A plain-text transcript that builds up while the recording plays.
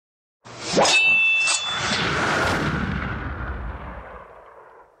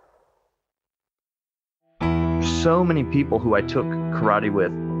so many people who I took karate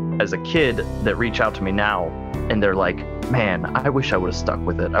with as a kid that reach out to me now, and they're like, man, I wish I would have stuck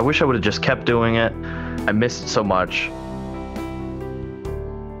with it. I wish I would have just kept doing it. I miss it so much.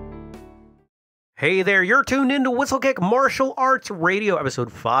 Hey there, you're tuned into Whistlekick Martial Arts Radio,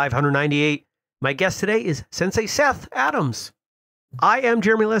 episode 598. My guest today is Sensei Seth Adams. I am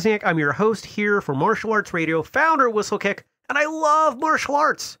Jeremy Lesniak. I'm your host here for Martial Arts Radio, founder of Whistlekick, and I love martial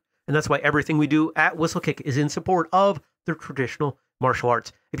arts. And that's why everything we do at Whistlekick is in support of the traditional martial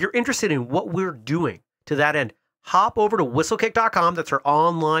arts. If you're interested in what we're doing to that end, hop over to whistlekick.com. That's our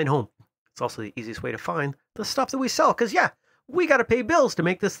online home. It's also the easiest way to find the stuff that we sell, because we got to pay bills to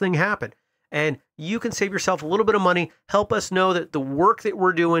make this thing happen. And you can save yourself a little bit of money, help us know that the work that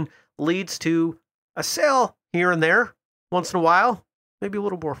we're doing leads to a sale here and there once in a while, maybe a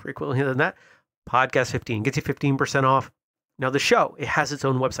little more frequently than that. Podcast 15 gets you 15% off. Now the show, it has its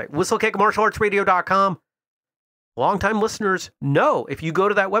own website, whistlekickmartialartsradio.com. Longtime listeners know if you go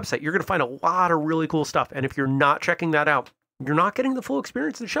to that website, you're going to find a lot of really cool stuff. And if you're not checking that out, you're not getting the full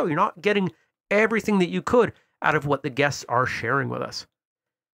experience of the show. You're not getting everything that you could out of what the guests are sharing with us.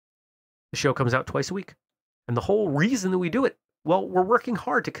 The show comes out twice a week. And the whole reason that we do it, well, we're working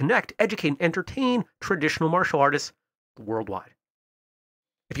hard to connect, educate, and entertain traditional martial artists worldwide.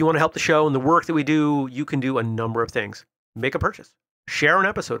 If you want to help the show and the work that we do, you can do a number of things. Make a purchase, share an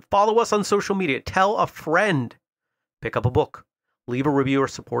episode, follow us on social media, tell a friend, pick up a book, leave a review, or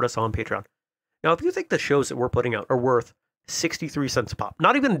support us on Patreon. Now, if you think the shows that we're putting out are worth 63 cents a pop,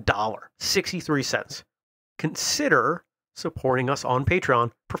 not even a dollar, 63 cents, consider supporting us on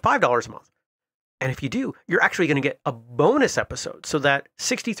Patreon for $5 a month. And if you do, you're actually going to get a bonus episode, so that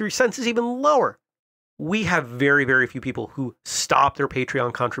 63 cents is even lower. We have very, very few people who stop their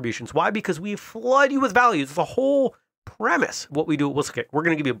Patreon contributions. Why? Because we flood you with value. It's the whole premise of what we do at Whistlekick. We're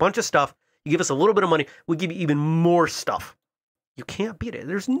going to give you a bunch of stuff. You give us a little bit of money, we give you even more stuff. You can't beat it.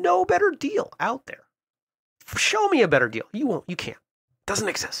 There's no better deal out there. Show me a better deal. You won't. You can't. Doesn't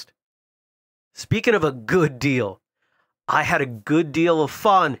exist. Speaking of a good deal, I had a good deal of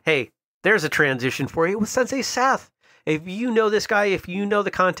fun. Hey, there's a transition for you with Sensei Seth. If you know this guy, if you know the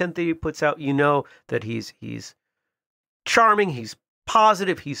content that he puts out, you know that he's charming, he's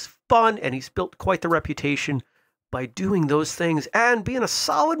positive, he's fun, and he's built quite the reputation by doing those things and being a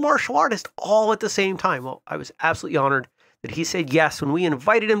solid martial artist all at the same time. Well, I was absolutely honored that he said yes when we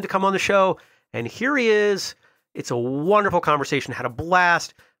invited him to come on the show, and here he is. It's a wonderful conversation. Had a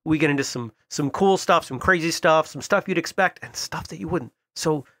blast. We get into some cool stuff, some crazy stuff, some stuff you'd expect, and stuff that you wouldn't.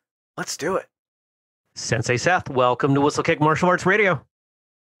 So let's do it. Sensei Seth, welcome to Whistlekick Martial Arts Radio.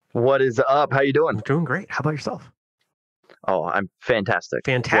 What is up? How you doing? I'm doing great. How about yourself? Oh, I'm fantastic.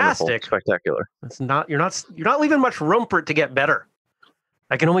 Fantastic. Wonderful. Spectacular. You're not leaving much room for it to get better.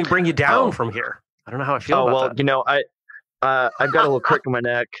 I can only bring you down from here. I don't know how I feel about that. You know, I've got a little crick in my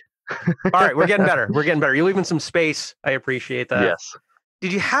neck. All right, we're getting better. We're getting better. You're leaving some space. I appreciate that. Yes.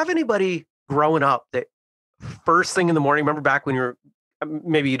 Did you have anybody growing up that first thing in the morning, remember back when you were,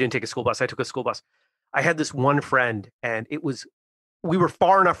 maybe you didn't take a school bus, I took a school bus. I had this one friend, and we were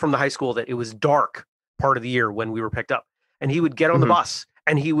far enough from the high school that it was dark part of the year when we were picked up. And he would get on the bus,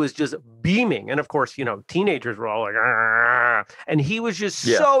 and he was just beaming. And of course, you know, teenagers were all like, "Argh," and he was just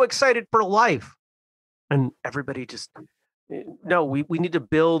so excited for life. And everybody just, no, we need to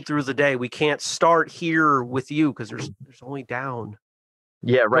build through the day. We can't start here with you because there's only down.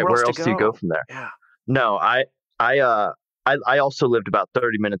 Yeah, right. Where else do you go from there? Yeah. No, I also lived about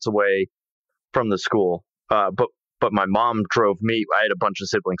 30 minutes away from the school, but my mom drove me. I had a bunch of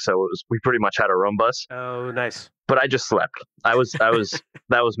siblings, so we pretty much had our own bus. Oh, nice. But I just slept. That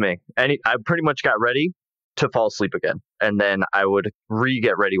was me. And I pretty much got ready to fall asleep again, and then I would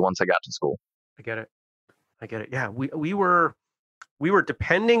get ready once I got to school. I get it. Yeah, we were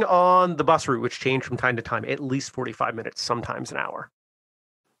depending on the bus route, which changed from time to time, at least 45 minutes, sometimes an hour.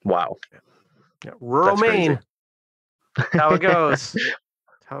 Wow. Yeah, rural Maine. How it goes.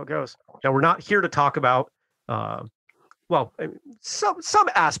 How it goes. Now, we're not here to talk about, some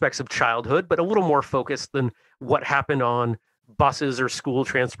aspects of childhood, but a little more focused than what happened on buses or school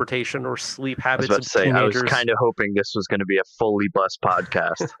transportation or sleep habits of teenagers. I was kind of hoping this was going to be a fully bus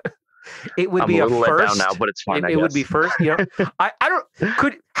podcast. It would be a first. Let down now, but it's fine. It would be first. You know,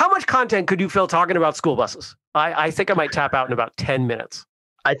 how much content could you fill talking about school buses? I think I might tap out in about 10 minutes.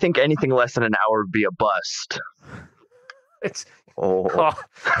 I think anything less than an hour would be a bust.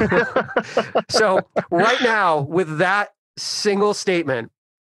 So right now, with that single statement,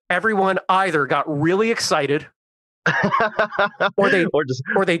 everyone either got really excited or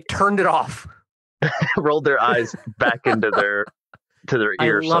they turned it off. Rolled their eyes back into their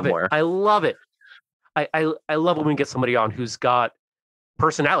ear somewhere. I love it. I love when we get somebody on who's got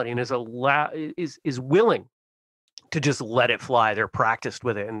personality and is willing to just let it fly. They're practiced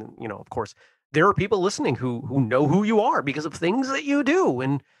with it. And, of course, there are people listening who know who you are because of things that you do.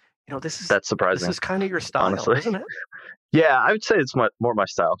 And, that's surprising. This is kind of your style, honestly. isn't it? Yeah, I would say it's more my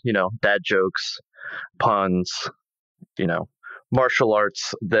style. Dad jokes, puns, martial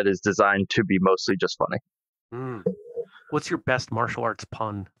arts that is designed to be mostly just funny. What's your best martial arts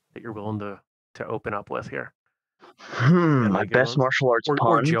pun that you're willing to open up with here? My best martial arts pun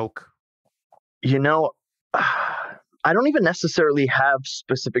or joke. I don't even necessarily have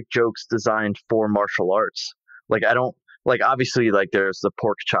specific jokes designed for martial arts. Like I don't obviously there's the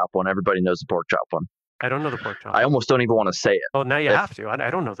pork chop one. Everybody knows the pork chop one. I don't know the pork chop. I almost don't even want to say it. Oh, now you have to. I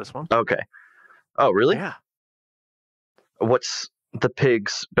don't know this one. Okay. Oh, really? Yeah. What's the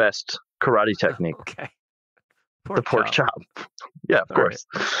pig's best karate technique? Okay. The pork chop. Yeah, of course.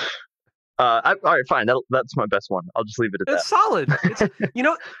 Right. All right, fine. That's my best one. I'll just leave it at that. It's solid.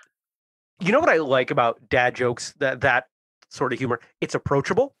 You know what I like about dad jokes, that sort of humor? It's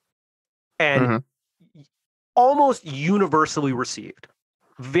approachable and almost universally received.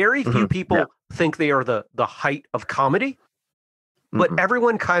 Very few people think they are the height of comedy, but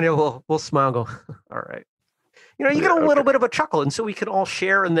everyone kind of will smile and go, all right. You get a little bit of a chuckle, and so we can all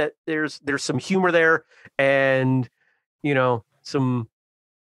share in that there's some humor there and, some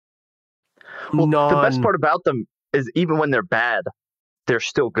the best part about them is even when they're bad, they're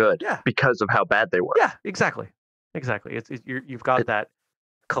still good because of how bad they were. Yeah, exactly. You've got that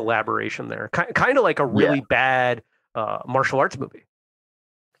collaboration there, kind of like a really bad martial arts movie.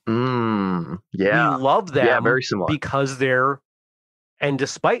 Yeah, we love them. Yeah, very similar because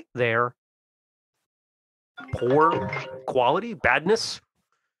despite their poor quality, badness,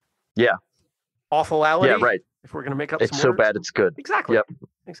 awfulality. Yeah, right. If we're gonna make up, it's so bad it's good. Exactly. Yep.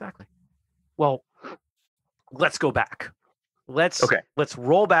 Exactly. Well, let's go back. Let's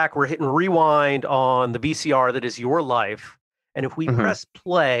roll back. We're hitting rewind on the VCR that is your life. And if we press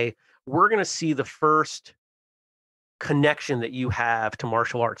play, we're going to see the first connection that you have to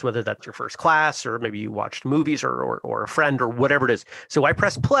martial arts, whether that's your first class or maybe you watched movies or a friend or whatever it is. So I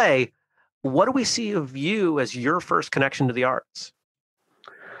press play. What do we see of you as your first connection to the arts?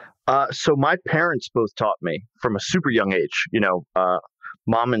 So my parents both taught me from a super young age.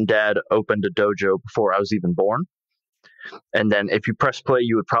 Mom and dad opened a dojo before I was even born. And then if you press play,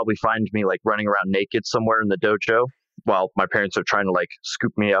 you would probably find me running around naked somewhere in the dojo while my parents are trying to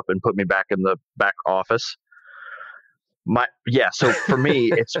scoop me up and put me back in the back office. So for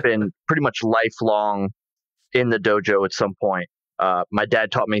me, it's been pretty much lifelong in the dojo at some point. My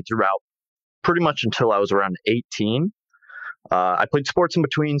dad taught me throughout pretty much until I was around 18. I played sports in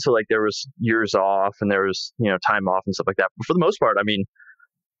between, so there was years off and there was time off and stuff like that. But for the most part,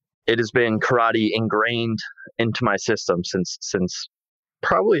 it has been karate ingrained into my system since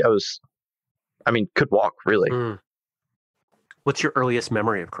probably could walk really. What's your earliest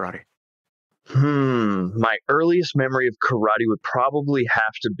memory of karate? My earliest memory of karate would probably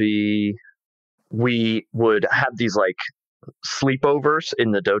have to be we would have these sleepovers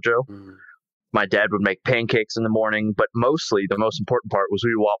in the dojo. My dad would make pancakes in the morning, but mostly the most important part was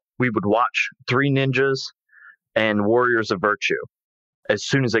we would watch Three Ninjas and Warriors of Virtue as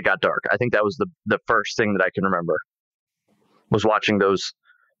soon as it got dark. I think that was the first thing that I can remember was watching those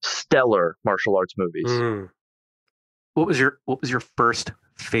stellar martial arts movies. What was your first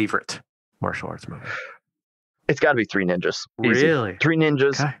favorite martial arts movie? It's got to be Three Ninjas. Easy. Really? Three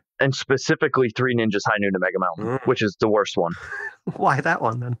Ninjas, and specifically Three Ninjas High Noon to Mega Mountain, which is the worst one. Why that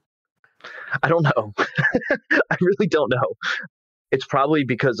one then? I don't know. I really don't know. It's probably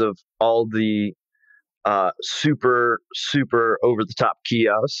because of all the super over the top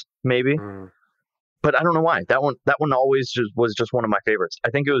kiosks, maybe. But I don't know why. That one always was just one of my favorites. I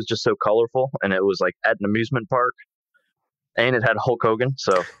think it was just so colorful, and it was at an amusement park, and it had Hulk Hogan,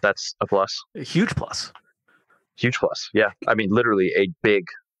 so that's a plus. A huge plus. Huge plus. Yeah. Literally a big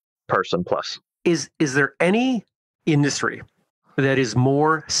person plus. Is there any industry that is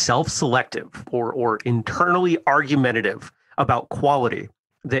more self-selective or internally argumentative about quality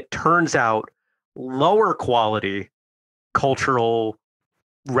that turns out lower quality cultural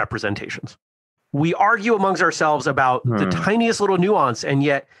representations? We argue amongst ourselves about the tiniest little nuance, and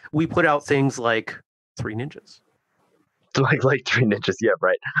yet we put out things like Three Ninjas. Like Three Ninjas, yeah,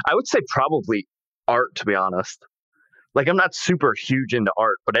 right. I would say probably art, to be honest. I'm not super huge into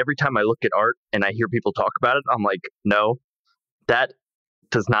art, but every time I look at art and I hear people talk about it, I'm like, no, that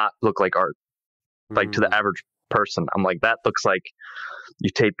does not look like art. To the average person, I'm like, that looks like you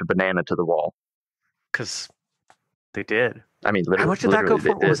taped a banana to the wall. Because they did. Literally. How much did that go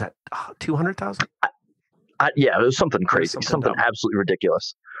for? What was that? 200,000? Yeah, it was something crazy, something absolutely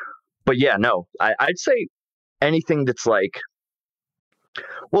ridiculous. But yeah, no, I'd say anything that's like,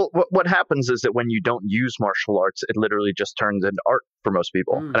 well, what happens is that when you don't use martial arts, it literally just turns into art for most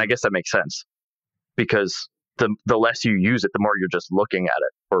people. And I guess that makes sense because the less you use it, the more you're just looking at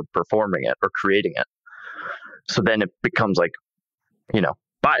it or performing it or creating it. So then it becomes like,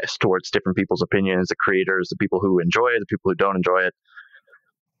 biased towards different people's opinions, the creators, the people who enjoy it, the people who don't enjoy it.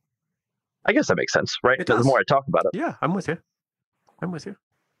 I guess that makes sense, right? It does. The more I talk about it. Yeah, I'm with you.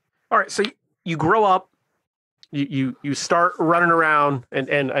 All right, so you grow up, you start running around, and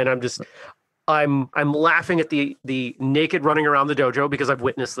I'm laughing at the naked running around the dojo because I've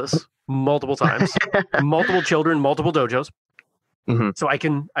witnessed this multiple times, multiple children, multiple dojos. Mm-hmm. So I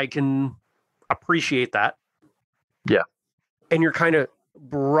can appreciate that. Yeah. And you're kind of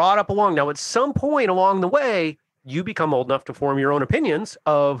brought up along. Now, at some point along the way, you become old enough to form your own opinions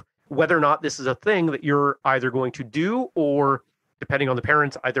of whether or not this is a thing that you're either going to do or, depending on the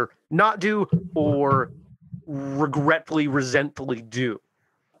parents, either not do or regretfully, resentfully do.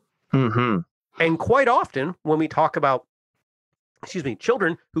 Mm-hmm. And quite often when we talk about,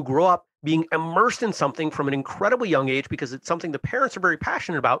 children who grow up being immersed in something from an incredibly young age because it's something the parents are very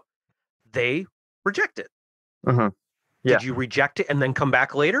passionate about, they reject it. Mm-hmm. Yeah. Did you reject it and then come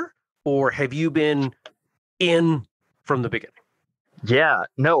back later? Or have you been in from the beginning? Yeah,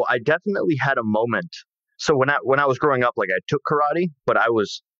 no, I definitely had a moment. So when I was growing up, like I took karate, but I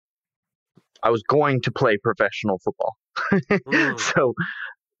was going to play professional football.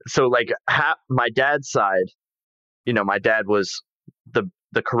 So like my dad's side, my dad was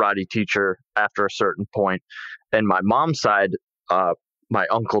the karate teacher after a certain point, and my mom's side, my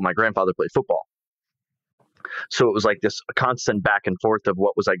uncle, my grandfather played football. So it was like this constant back and forth of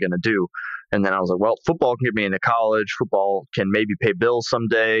what was I going to do. And then I was like, well, football can get me into college. Football can maybe pay bills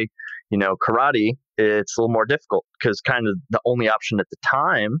someday. Karate, it's a little more difficult because kind of the only option at the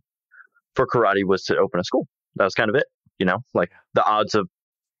time for karate was to open a school. That was kind of it. Like the odds of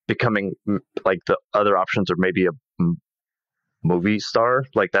becoming like the other options are maybe a movie star.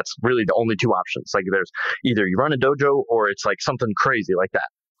 Like that's really the only two options. Like there's either you run a dojo or it's like something crazy like that.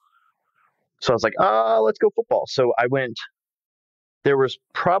 So I was like, let's go football. So I went, there was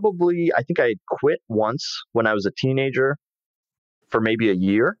probably, I think I had quit once when I was a teenager for maybe a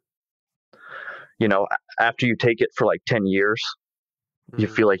year. After you take it for like 10 years, you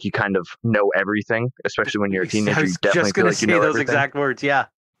feel like you kind of know everything, especially when you're a teenager. You definitely feel like you know those everything. Exact words. Yeah.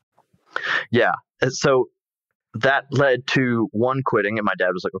 Yeah. And so that led to one quitting, and my dad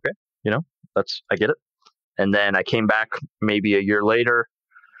was like, okay, I get it. And then I came back maybe a year later.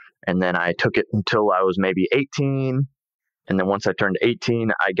 And then I took it until I was maybe 18. And then once I turned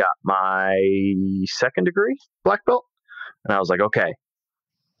 18, I got my second degree, black belt. And I was like, okay,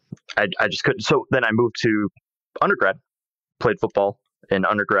 I just couldn't. So then I moved to undergrad, played football in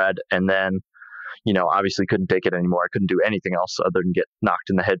undergrad. And then, obviously couldn't take it anymore. I couldn't do anything else other than get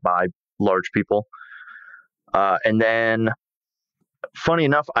knocked in the head by large people. And then funny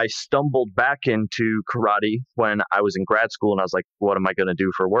enough, I stumbled back into karate when I was in grad school, and I was like, what am I going to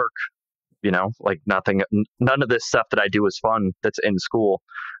do for work? Like nothing, none of this stuff that I do is fun that's in school.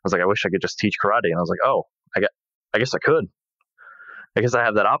 I was like, I wish I could just teach karate. And I was like, oh, I guess I could. I guess I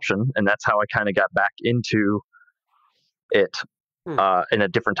have that option. And that's how I kind of got back into it in a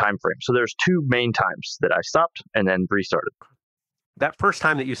different time frame. So there's two main times that I stopped and then restarted. That first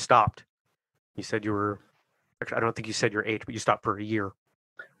time that you stopped, you said you were, actually, I don't think you said your age, but you stopped for a year.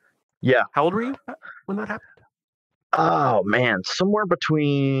 Yeah. How old were you when that happened? Oh, man. Somewhere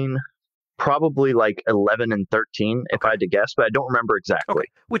between probably like 11 and 13, if I had to guess, but I don't remember exactly. Okay.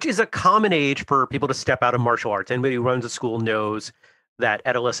 Which is a common age for people to step out of martial arts. Anybody who runs a school knows that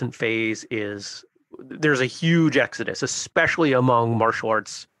adolescent phase there's a huge exodus, especially among martial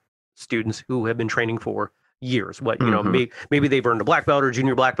arts students who have been training for years. Maybe they've earned a black belt or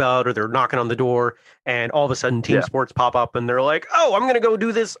junior black belt, or they're knocking on the door, and all of a sudden team sports pop up and they're like, oh, I'm going to go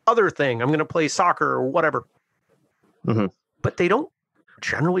do this other thing. I'm going to play soccer or whatever. Mm-hmm. But they don't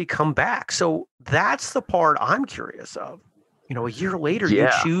generally come back. So that's the part I'm curious of. A year later, you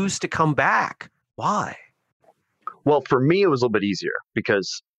choose to come back. Why? Well, for me, it was a little bit easier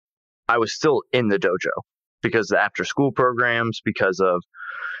because I was still in the dojo because of the after school programs, because of,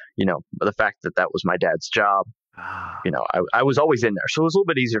 the fact that was my dad's job. I was always in there. So it was a little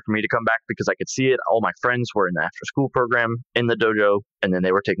bit easier for me to come back because I could see it. All my friends were in the after school program in the dojo, and then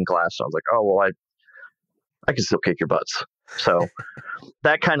they were taking class. So I was like, oh, well, I can still kick your butts. So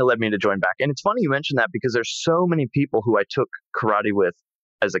that kind of led me to join back. And it's funny you mentioned that because there's so many people who I took karate with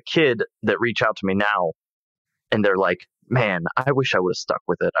as a kid that reach out to me now, and they're like, man, I wish I would have stuck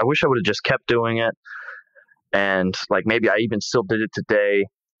with it. I wish I would have just kept doing it. And like maybe I even still did it today.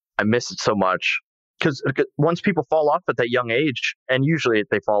 I miss it so much because once people fall off at that young age, and usually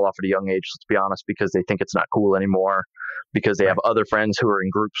they fall off at a young age, let's be honest, because they think it's not cool anymore, because they have other friends who are in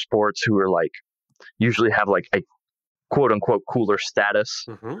group sports who are like usually have like a quote unquote cooler status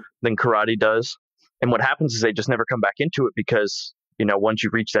than karate does. And what happens is they just never come back into it because, you know, once you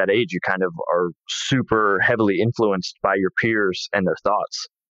reach that age, you kind of are super heavily influenced by your peers and their thoughts.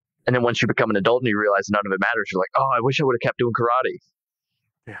 And then once you become an adult and you realize none of it matters, you're like, oh, I wish I would have kept doing karate.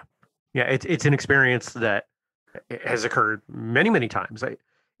 Yeah. Yeah. It's an experience that has occurred many, many times.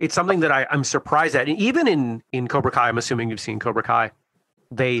 It's something that I'm surprised at. And even in Cobra Kai, I'm assuming you've seen Cobra Kai,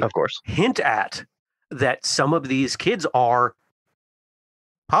 they of course hint at that some of these kids are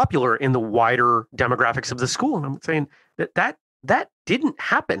popular in the wider demographics of the school. And I'm saying that didn't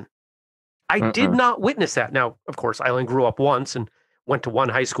happen. I did not witness that. Now, of course, I only grew up once and went to one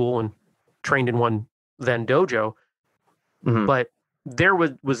high school and trained in one then dojo. But there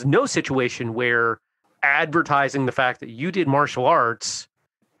was no situation where advertising the fact that you did martial arts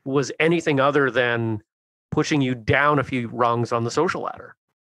was anything other than pushing you down a few rungs on the social ladder.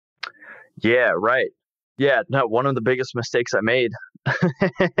 Yeah, right. Yeah, no, one of the biggest mistakes I made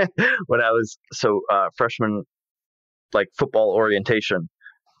when I was freshman, like football orientation,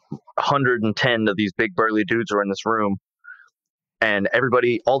 110 of these big burly dudes were in this room, and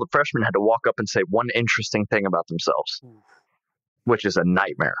all the freshmen had to walk up and say one interesting thing about themselves, which is a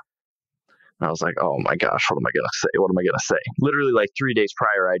nightmare. And I was like, oh my gosh, what am I going to say? What am I going to say? Literally like 3 days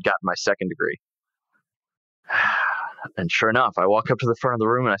prior, I'd gotten my second degree. And sure enough, I walk up to the front of the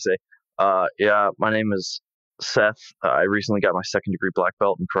room and I say, yeah, my name is Seth. I recently got my second degree black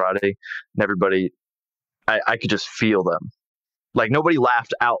belt in karate. And everybody, I could just feel them. Like nobody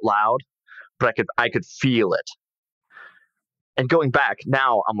laughed out loud, but I could feel it. And going back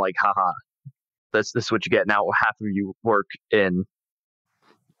now, I'm like, haha, this is what you get. Now half of you work in,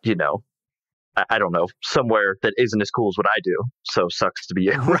 you know, I don't know, somewhere that isn't as cool as what I do. So sucks to be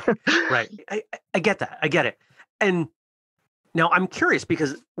you. Right. I get that. I get it. And now I'm curious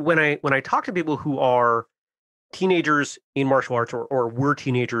because when I talk to people who are teenagers in martial arts or were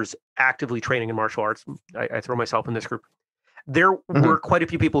teenagers actively training in martial arts, I throw myself in this group. There were quite a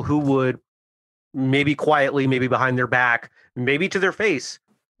few people who would maybe quietly, maybe behind their back, maybe to their face,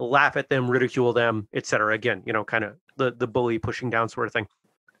 laugh at them, ridicule them, etc. Again, you know, kind of the bully pushing down sort of thing.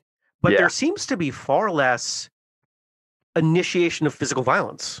 But there seems to be far less initiation of physical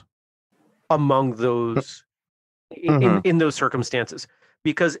violence among those in those circumstances,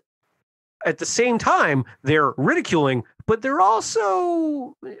 because at the same time they're ridiculing, but they're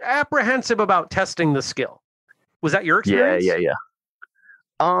also apprehensive about testing the skill. Was that your experience? Yeah.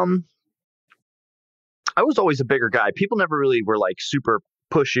 I was always a bigger guy. People never really were like super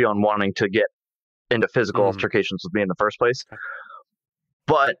pushy on wanting to get into physical altercations with me in the first place.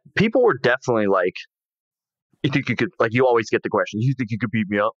 But people were definitely like, you think you could, like, you always get the question, you think you could beat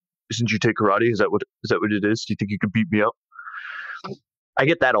me up? Since you take karate, is that what it is? Do you think you could beat me up? I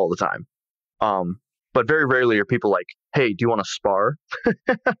get that all the time. But very rarely are people like, hey, do you want to spar?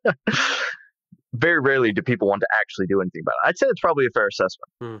 Very rarely do people want to actually do anything about it. I'd say it's probably a fair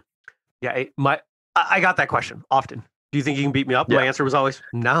assessment. Yeah, I got that question often. Do you think you can beat me up? Yeah. My answer was always,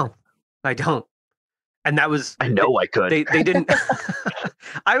 no, I don't. And that was... I could. They didn't...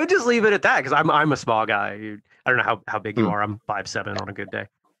 I would just leave it at that because I'm a small guy. I don't know how big you are. I'm 5'7" on a good day.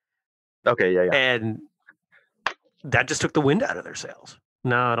 Okay, yeah. And that just took the wind out of their sails.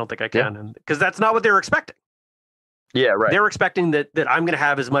 No, I don't think I can. Because that's not what they were expecting. Yeah, right. They're expecting that I'm going to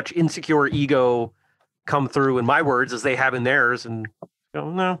have as much insecure ego come through in my words as they have in theirs. And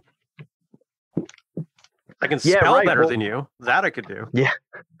no. I can spell better than you. That I could do. Yeah.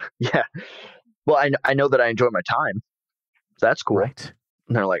 Yeah. Well, I know that I enjoy my time. That's cool. Right.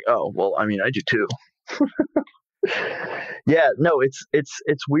 And they're like, oh, well, I mean, I do too. Yeah, no, it's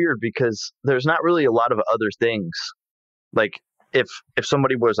weird because there's not really a lot of other things. Like if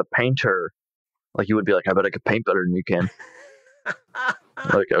somebody was a painter, like you would be like, I bet I could paint better than you can.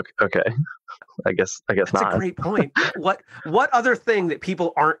 Like, okay. I guess That's not. That's a great point. What other thing that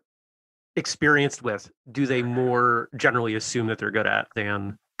people aren't experienced with do they more generally assume that they're good at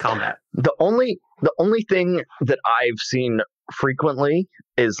than combat? The only thing that I've seen frequently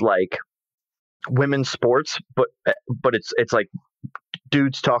is like women's sports, but it's like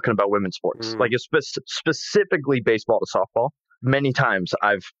dudes talking about women's sports. Like it's specifically baseball to softball. Many times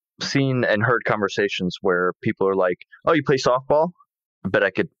I've seen and heard conversations where people are like, "Oh, you play softball? I bet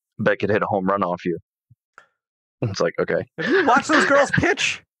I could hit a home run off you." It's like, okay. Have you watched those girls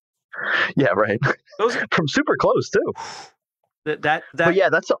pitch? Yeah, right. Those from super close too. But yeah,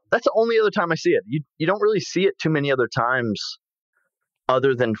 that's the only other time I see it. You don't really see it too many other times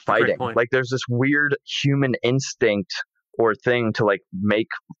other than fighting. Like there's this weird human instinct or thing to like make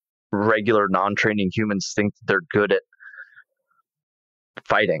regular non-training humans think they're good at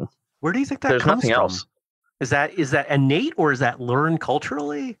fighting. Where do you think that There's comes nothing from? else. Is that innate or is that learned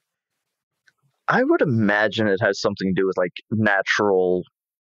culturally? I would imagine it has something to do with like natural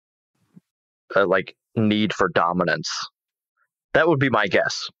like need for dominance. That would be my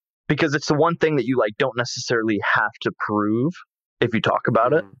guess. Because it's the one thing that you like don't necessarily have to prove if you talk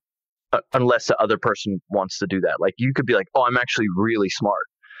about it, unless the other person wants to do that. Like you could be like, "Oh, I'm actually really smart."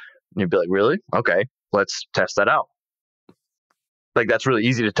 And you'd be like, "Really? Okay, let's test that out." Like that's really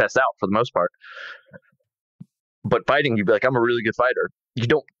easy to test out for the most part. But fighting, you'd be like, "I'm a really good fighter." You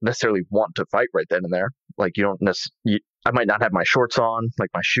don't necessarily want to fight right then and there. Like you don't necessarily. I might not have my shorts on. Like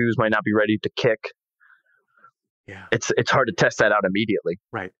my shoes might not be ready to kick. Yeah, it's hard to test that out immediately.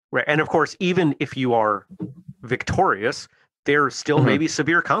 Right. And of course, even if you are victorious, there still may be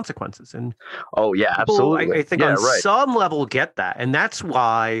severe consequences. And oh yeah, absolutely. I think on some level get that, and that's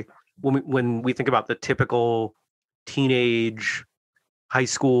why when we think about the typical teenage high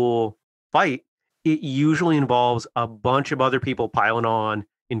school fight, it usually involves a bunch of other people piling on,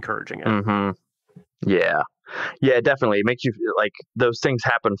 encouraging it. Yeah, definitely. It makes you like those things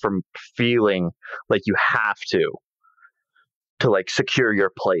happen from feeling like you have to like secure your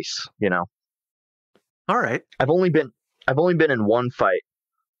place, you know. All right. I've only been in one fight,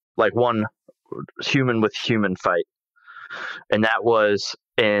 like one human with human fight, and that was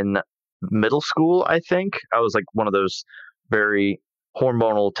in middle school. I think I was like one of those very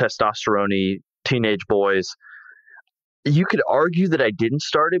hormonal, testosterone-y teenage boys. You could argue that I didn't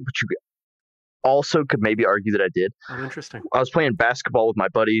start it, but you also could maybe argue that I did. Oh, interesting. I was playing basketball with my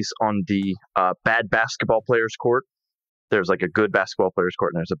buddies on the bad basketball players court. There's like a good basketball players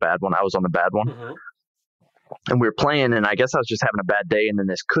court and there's a bad one. I was on the bad one. And we were playing, and I guess I was just having a bad day, and then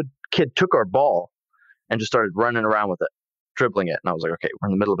this kid took our ball and just started running around with it, dribbling it. And I was like, okay, we're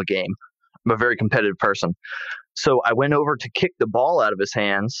in the middle of a game. I'm a very competitive person. So I went over to kick the ball out of his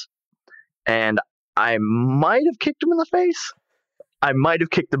hands, and I might have kicked him in the face. I might have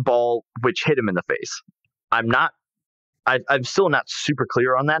kicked the ball, which hit him in the face. I'm still not super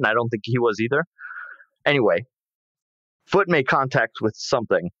clear on that, and I don't think he was either. Anyway, foot made contact with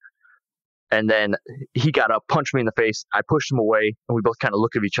something, and then he got up, punched me in the face. I pushed him away, and we both kind of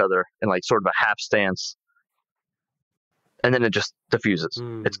look at each other in like sort of a half stance, and then it just diffuses.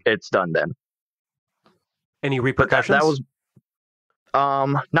 It's done then. Any repercussions? That was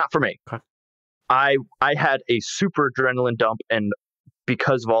not for me. Okay. I had a super adrenaline dump, and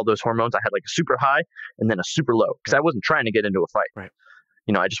because of all those hormones, I had like a super high and then a super low because I wasn't trying to get into a fight. Right.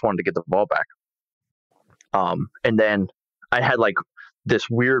 You know, I just wanted to get the ball back. And then I had like this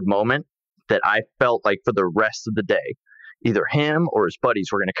weird moment that I felt like for the rest of the day, either him or his buddies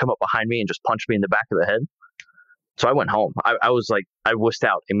were going to come up behind me and just punch me in the back of the head. So I went home. I was like, I wussed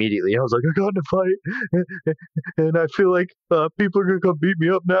out immediately. I was like, I got in a fight, and I feel like people are going to come beat me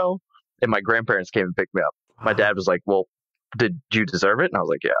up now. And my grandparents came and picked me up. My dad was like, well, did you deserve it? And I was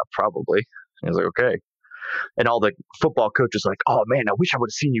like, yeah, probably. And he was like, okay. And all the football coaches were like, oh man, I wish I would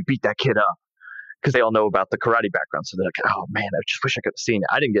have seen you beat that kid up. Because they all know about the karate background. So they're like, oh man, I just wish I could have seen it.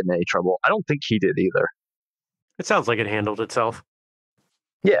 I didn't get in any trouble. I don't think he did either. It sounds like it handled itself.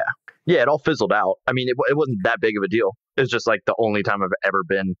 Yeah. Yeah, it all fizzled out. I mean, it wasn't that big of a deal. It was just like the only time I've ever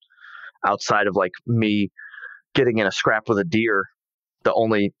been outside of like me getting in a scrap with a deer. The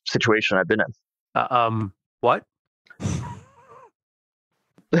only situation I've been in. What?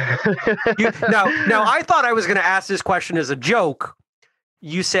 Now, I thought I was going to ask this question as a joke.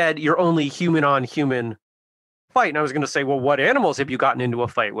 You said you're only human on human fight. And I was going to say, well, what animals have you gotten into a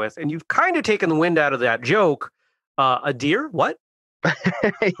fight with? And you've kind of taken the wind out of that joke. A deer? What?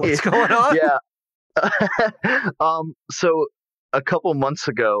 What's going on? Yeah. So a couple months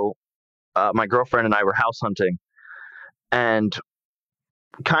ago, my girlfriend and I were house hunting and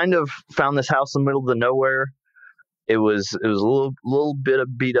kind of found this house in the middle of the nowhere. It was a little bit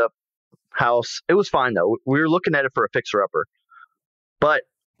of beat up house. It was fine though. We were looking at it for a fixer upper, but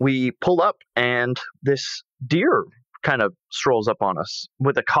we pulled up and this deer kind of strolls up on us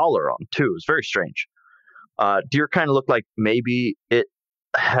with a collar on too. It was very strange. Deer kind of looked like maybe it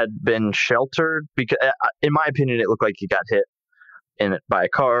had been sheltered because, in my opinion, it looked like he got hit by a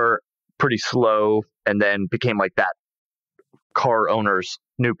car pretty slow and then became like that car owner's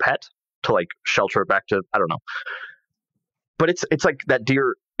new pet to like shelter it back to, I don't know. But it's like that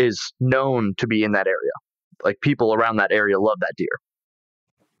deer is known to be in that area. Like people around that area love that deer.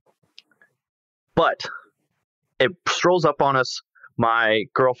 But it strolls up on us. My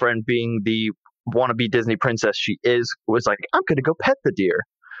girlfriend, being the wannabe Disney princess she is, was like, I'm going to go pet the deer.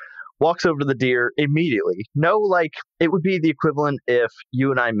 Walks over to the deer immediately. No, like, it would be the equivalent if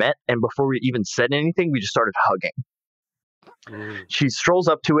you and I met, and before we even said anything, we just started hugging. She strolls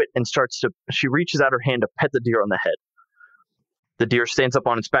up to it and she reaches out her hand to pet the deer on the head. The deer stands up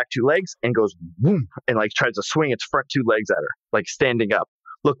on its back 2 legs and goes boom, and like tries to swing its front 2 legs at her, like standing up.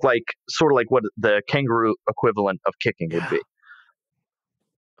 Look like sort of like what the kangaroo equivalent of kicking would be.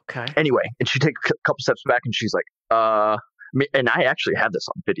 Okay. Anyway, and she takes a couple steps back and she's like, and I actually have this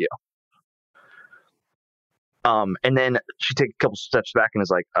on video. And then she takes a couple steps back and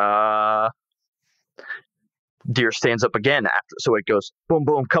is like, deer stands up again after, so it goes boom,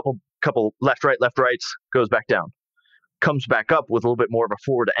 boom, couple left, rights, goes back down, comes back up with a little bit more of a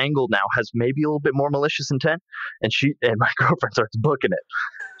forward angle now, has maybe a little bit more malicious intent, and my girlfriend starts booking it.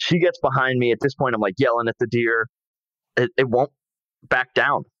 She gets behind me. At this point, I'm like yelling at the deer. It won't back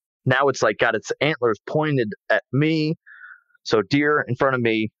down. Now it's like got its antlers pointed at me. So deer in front of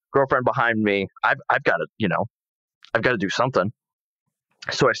me, girlfriend behind me. I've got to do something.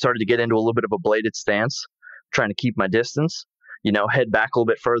 So I started to get into a little bit of a bladed stance, trying to keep my distance, head back a little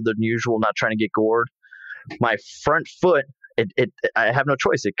bit further than usual, not trying to get gored. My front foot, I have no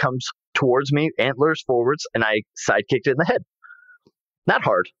choice. It comes towards me, antlers forwards, and I side kicked it in the head. Not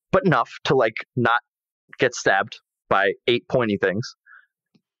hard, but enough to like not get stabbed by 8 pointy things.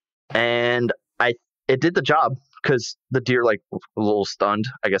 And it did the job, because the deer, like, a little stunned.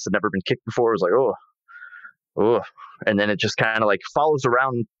 I guess had never been kicked before. It was like, oh, and then it just kind of like follows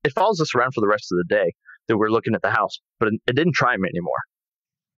around. It follows us around for the rest of the day that we're looking at the house, but it didn't try me anymore.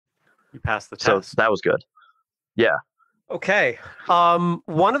 You passed the test. So that was good. Yeah. Okay.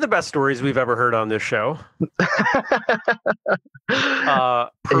 One of the best stories we've ever heard on this show.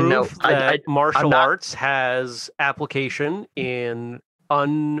 Proof that martial arts has application in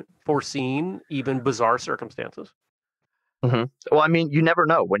unforeseen, even bizarre circumstances. Mm-hmm. Well, I mean, you never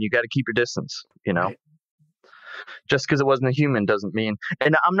know when you got to keep your distance, Right. Just because it wasn't a human doesn't mean.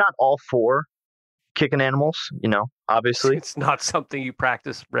 And I'm not all for kicking animals, obviously. It's not something you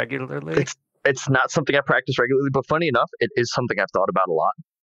practice regularly. It's not something I practice regularly, but funny enough, it is something I've thought about a lot.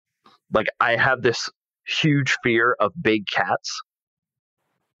 Like, I have this huge fear of big cats,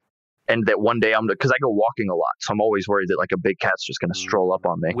 and that one day because I go walking a lot, so I'm always worried that like a big cat's just going to stroll up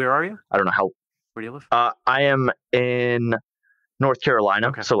on me. Where are you? I don't know how. Where do you live? I am in North Carolina,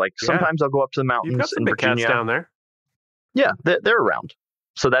 okay. So like sometimes I'll go up to the mountains. You've got some in big Virginia. cats down there. Yeah, they're around.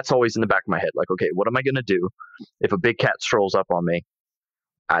 So that's always in the back of my head. Like, okay, what am I going to do if a big cat strolls up on me?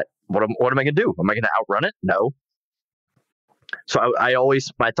 What am I going to do? Am I going to outrun it? No. So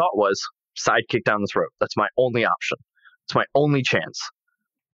my thought was side kick down the throat. That's my only option. It's my only chance.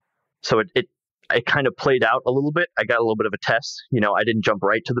 So it kind of played out a little bit. I got a little bit of a test. I didn't jump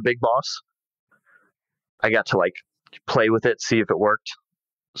right to the big boss. I got to like play with it, see if it worked.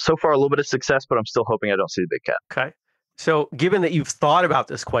 So far, a little bit of success, but I'm still hoping I don't see the big cat. Okay. So given that you've thought about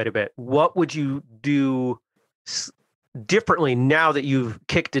this quite a bit, what would you do differently now that you've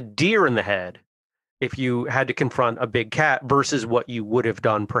kicked a deer in the head if you had to confront a big cat versus what you would have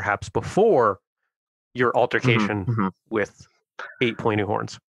done perhaps before your altercation with 8 pointy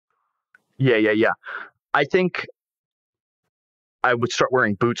horns? Yeah. I think I would start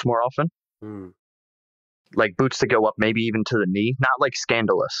wearing boots more often. Like boots that go up maybe even to the knee. Not like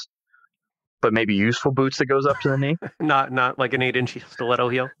scandalous, but maybe useful boots that goes up to the knee. Not like an 8-inch stiletto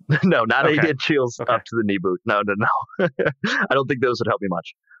heel? No, not 8-inch heels up to the knee boot. No. I don't think those would help me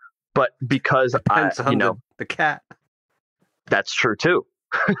much. But because depends on the cat. That's true too.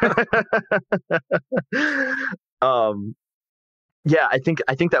 Yeah, I think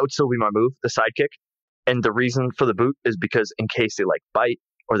that would still be my move, the sidekick. And the reason for the boot is because in case they like bite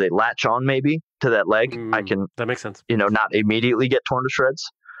or they latch on maybe to that leg, I can, that makes sense. Not immediately get torn to shreds.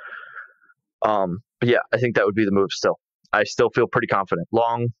 But yeah, I think that would be the move still. I still feel pretty confident.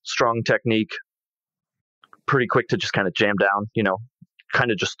 Long, strong technique, pretty quick to just kind of jam down,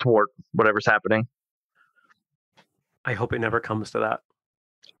 kind of just thwart whatever's happening. I hope it never comes to that.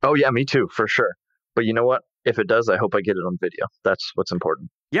 Oh yeah, me too, for sure. But you know what? If it does, I hope I get it on video. That's what's important.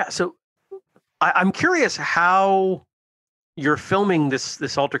 Yeah. So I'm curious how you're filming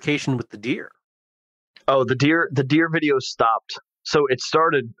this altercation with the deer. Oh, the deer video stopped. So I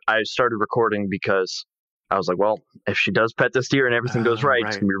started recording because I was like, well, if she does pet this deer and everything goes right,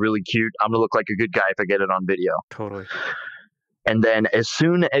 it's going to be really cute. I'm going to look like a good guy if I get it on video. Totally. And then as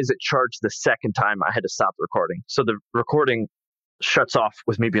soon as it charged the second time, I had to stop the recording. So the recording shuts off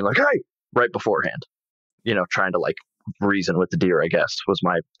with me being like, hey, right beforehand, trying to like reason with the deer, I guess, was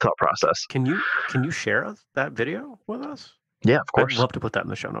my thought process. Can you share that video with us? Yeah, of course. I'd love to put that in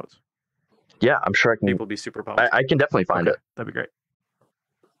the show notes. Yeah, I'm sure I can. People will be super pumped. I can definitely find it. That'd be great.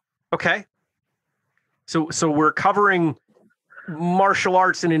 Okay. So we're covering martial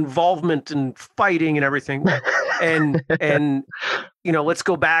arts and involvement and fighting and everything. and let's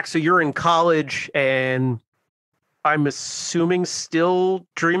go back. So you're in college, and I'm assuming still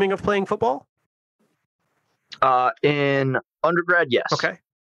dreaming of playing football? In undergrad, yes. Okay.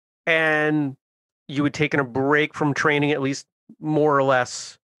 And you had taken a break from training, at least more or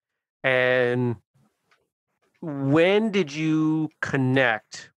less. And when did you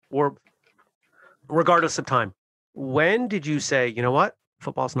connect, or regardless of time, when did you say, you know what,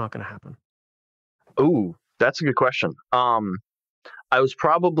 football's not going to happen? Ooh, that's a good question. I was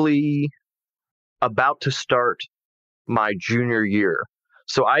probably about to start my junior year.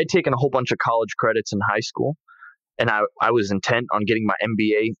 So I had taken a whole bunch of college credits in high school, and I was intent on getting my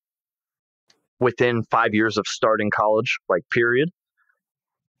MBA within 5 years of starting college, like period.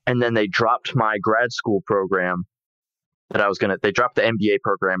 And then they dropped my grad school program they dropped the MBA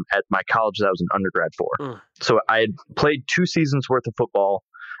program at my college that I was an undergrad for. So I had played 2 seasons worth of football.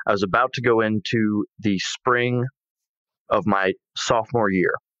 I was about to go into the spring of my sophomore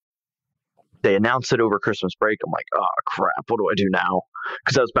year. They announced it over Christmas break. I'm like, oh crap, what do I do now?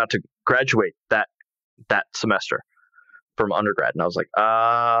 Because I was about to graduate that semester from undergrad. And I was like,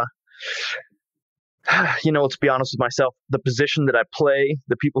 let's be honest with myself. The position that I play,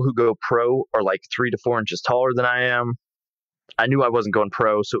 the people who go pro are like 3 to 4 inches taller than I am. I knew I wasn't going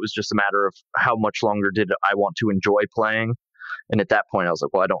pro, so it was just a matter of how much longer did I want to enjoy playing. And at that point, I was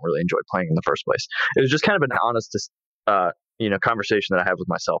like, well, I don't really enjoy playing in the first place. It was just kind of an honest, conversation that I had with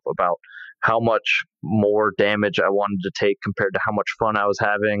myself about how much more damage I wanted to take compared to how much fun I was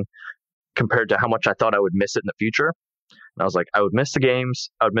having, compared to how much I thought I would miss it in the future. And I was like, I would miss the games.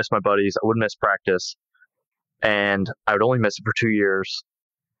 I would miss my buddies. I would miss practice. And I would only miss it for 2 years.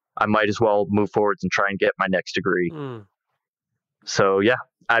 I might as well move forwards and try and get my next degree. So yeah,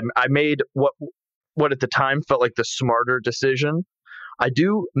 I made what at the time felt like the smarter decision. I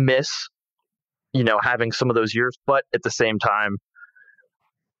do miss, having some of those years, but at the same time,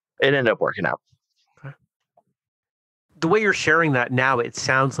 it ended up working out. Okay. The way you're sharing that now, it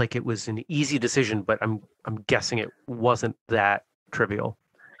sounds like it was an easy decision, but I'm guessing it wasn't that trivial.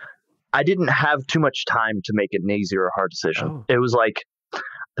 I didn't have too much time to make it an easy or a hard decision. Oh. It was like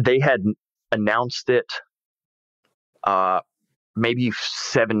they had announced it maybe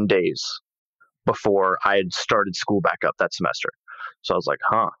 7 days before I had started school back up that semester. So I was like,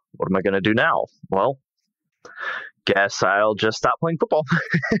 what am I going to do now? Well, guess I'll just stop playing football.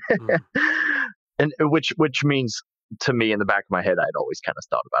 And which means to me in the back of my head, I'd always kind of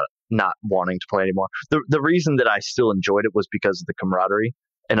thought about it, not wanting to play anymore. The reason that I still enjoyed it was because of the camaraderie.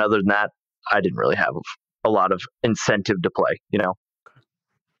 And other than that, I didn't really have a lot of incentive to play,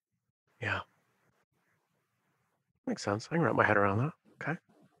 Yeah. Makes sense. I can wrap my head around that. Okay.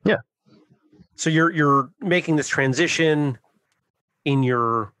 Yeah. So you're making this transition in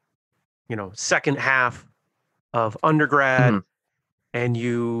your, second half of undergrad, and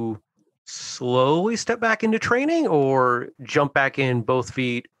you slowly step back into training, or jump back in both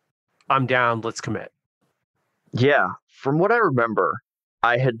feet. I'm down. Let's commit. Yeah. From what I remember,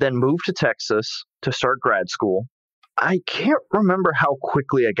 I had then moved to Texas to start grad school. I can't remember how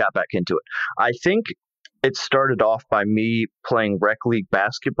quickly I got back into it. I think it started off by me playing rec league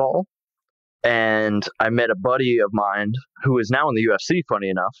basketball, and I met a buddy of mine who is now in the UFC, funny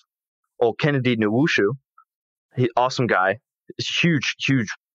enough, old Kennedy Nwushu. Awesome guy. Huge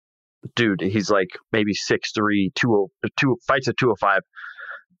dude. He's like maybe 6'3", 202, fights at 205.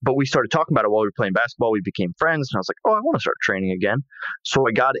 But we started talking about it while we were playing basketball. We became friends, and I was like, oh, I want to start training again. So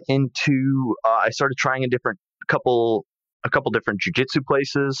I got into, I started trying a couple different jiu-jitsu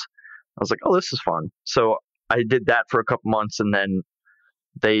places. I was like, oh, this is fun. So I did that for a couple months, and then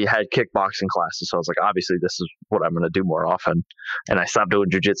they had kickboxing classes. So I was like, obviously, this is what I'm going to do more often. And I stopped doing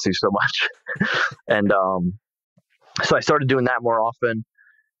jiu-jitsu so much. And so I started doing that more often.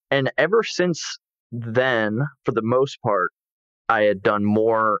 And ever since then, for the most part, I had done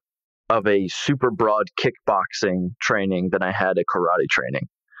more of a super broad kickboxing training than I had a karate training.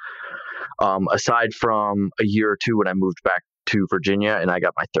 Aside from a year or two when I moved back to Virginia and I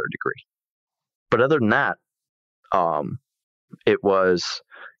got my 3rd degree. But other than that, it was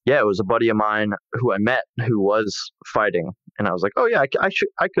a buddy of mine who I met who was fighting, and I was like, oh yeah,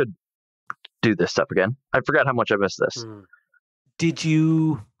 I could do this stuff again. I forgot how much I missed this. Did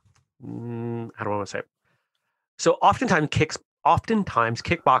you? How do I want to say it? So oftentimes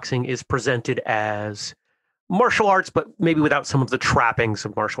kickboxing is presented as martial arts, but maybe without some of the trappings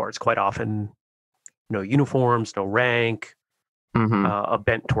of martial arts. Quite often, no uniforms, no rank, a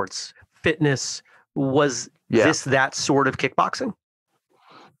bent towards fitness. Was this that sort of kickboxing?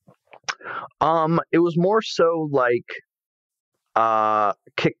 It was more so like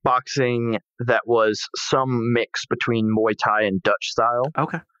kickboxing that was some mix between Muay Thai and Dutch style.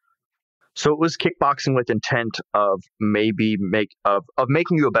 Okay. So it was kickboxing with intent of maybe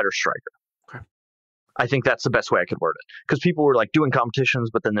making you a better striker. Okay. I think that's the best way I could word it. Because people were like doing competitions,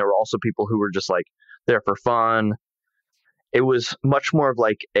 but then there were also people who were just like there for fun. It was much more of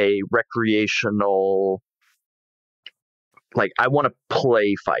like a recreational, like I want to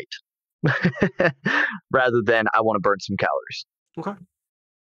play fight rather than I want to burn some calories. Okay,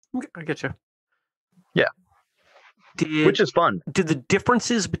 I get you. Yeah. Which is fun. Did the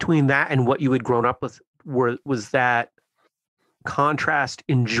differences between that and what you had grown up with, was that contrast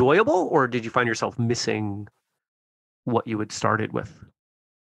enjoyable, or did you find yourself missing what you had started with?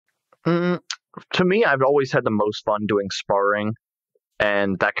 To me, I've always had the most fun doing sparring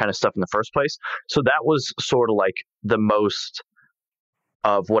and that kind of stuff in the first place. So that was sort of like the most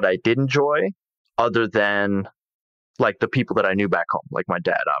of what I did enjoy, other than like the people that I knew back home, like my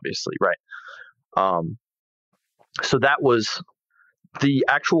dad, obviously, right? So that was the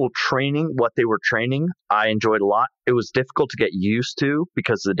actual training, what they were training, I enjoyed a lot. It was difficult to get used to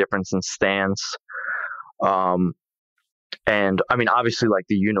because of the difference in stance. And I mean, obviously, like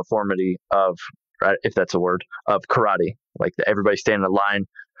the uniformity of, if that's a word, of karate, like everybody standing in a line,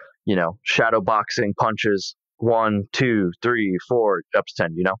 you know, shadow boxing punches, 1, 2, 3, 4, up to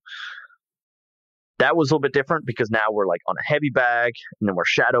 10, you know. That was a little bit different because now we're like on a heavy bag and then we're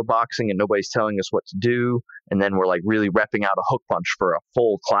shadow boxing and nobody's telling us what to do. And then we're like really repping out a hook punch for a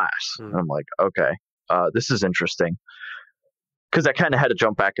full class. And I'm like, okay, this is interesting. Because I kind of had to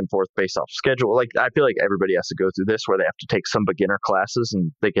jump back and forth based off schedule. Like, I feel like everybody has to go through this where they have to take some beginner classes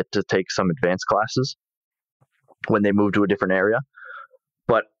and they get to take some advanced classes when they move to a different area.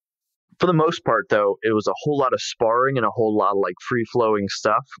 But for the most part, though, it was a whole lot of sparring and a whole lot of like free flowing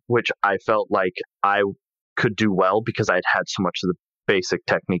stuff, which I felt like I could do well because I'd had so much of the basic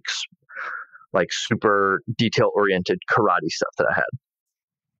techniques, like super detail oriented karate stuff that I had.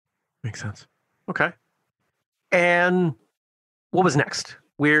 Makes sense. Okay. And what was next?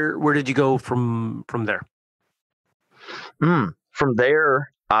 Where did you go from there? From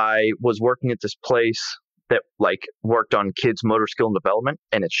there, I was working at this place that like worked on kids' motor skill and development,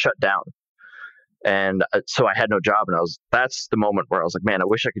 and it shut down. And so I had no job, and that's the moment where I was like, man, I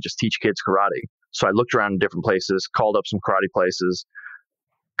wish I could just teach kids karate. So I looked around in different places, called up some karate places.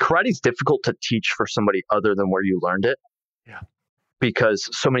 Karate's difficult to teach for somebody other than where you learned it. Yeah. Because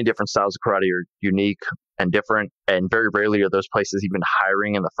so many different styles of karate are unique and different, and very rarely are those places even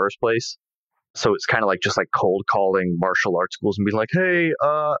hiring in the first place. So it's kind of like just like cold calling martial arts schools and being like, hey,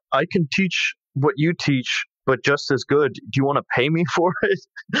 I can teach what you teach, but just as good. Do you want to pay me for it?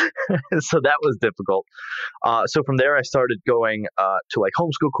 So that was difficult. So from there, I started going to like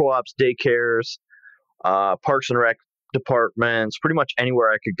homeschool co-ops, daycares, parks and rec departments, pretty much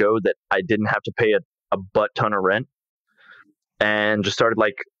anywhere I could go that I didn't have to pay a butt ton of rent, and just started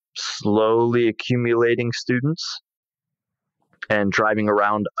like slowly accumulating students and driving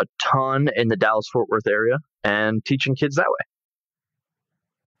around a ton in the Dallas-Fort Worth area and teaching kids that way.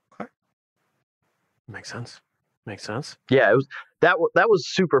 Okay. Makes sense. Yeah, it was that was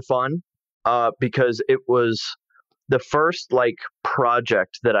super fun because it was the first like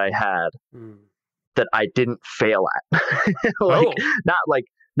project that I had that I didn't fail at.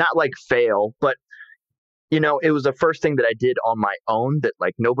 Not like fail, but you know, it was the first thing that I did on my own that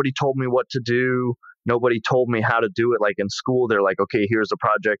like nobody told me what to do. Nobody told me how to do it. Like in school, they're like, okay, here's the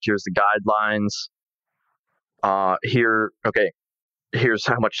project. Here's the guidelines. Here's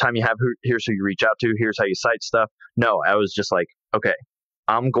how much time you have. Here's who you reach out to. Here's how you cite stuff. No, I was just like, okay,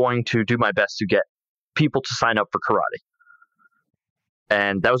 I'm going to do my best to get people to sign up for karate.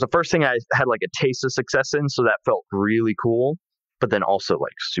 And that was the first thing I had like a taste of success in. So that felt really cool. But then also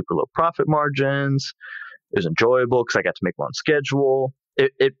like super low profit margins. It was enjoyable because I got to make my own schedule.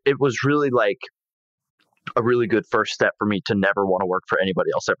 It was really like a really good first step for me to never want to work for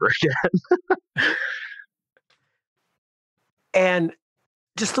anybody else ever again. And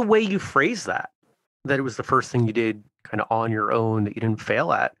just the way you phrase that it was the first thing you did kind of on your own that you didn't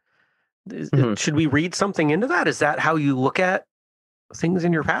fail at. Should we read something into that? Is that how you look at things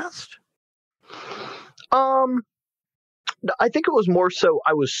in your past? I think it was more so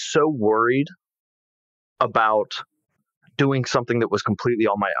I was so worried about doing something that was completely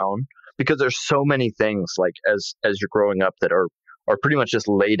on my own, because there's so many things like as you're growing up that are pretty much just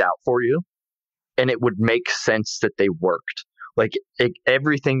laid out for you. and it would make sense that they worked. Like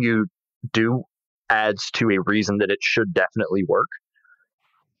everything you do adds to a reason that it should definitely work.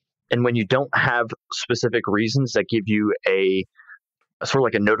 And when you don't have specific reasons that give you a sort of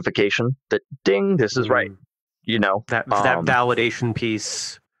like a notification that ding, this is right, that validation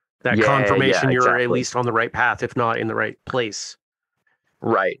piece, that yeah, confirmation yeah, you're exactly. at least on the right path, if not in the right place.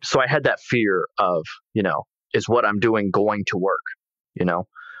 Right. So I had that fear of, is what I'm doing going to work,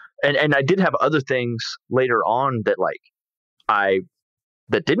 and I did have other things later on that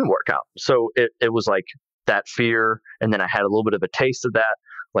that didn't work out. So it was like that fear. And then I had a little bit of a taste of that,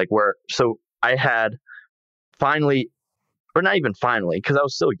 so I had finally, or not even finally, because I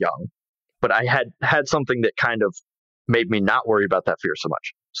was still young, but I had something that kind of made me not worry about that fear so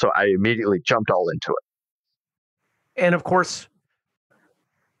much. So I immediately jumped all into it. And of course,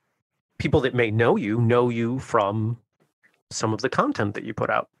 people that may know you from some of the content that you put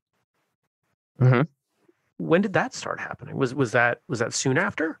out. Mm-hmm. When did that start happening? Was that soon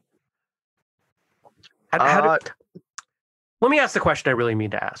after? Let me ask the question I really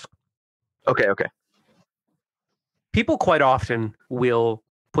mean to ask. Okay. People quite often will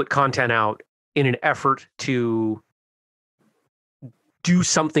put content out in an effort to do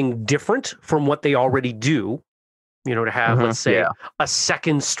something different from what they already do, to have, let's say, a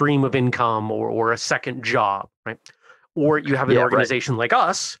second stream of income or a second job, right? Or you have an organization like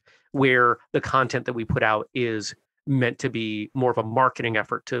us where the content that we put out is meant to be more of a marketing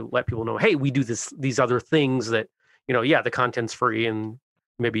effort to let people know, hey, we do these other things that, the content's free and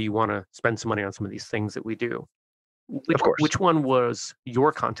maybe you want to spend some money on some of these things that we do. Of course. Which one was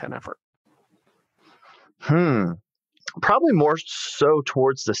your content effort? Probably more so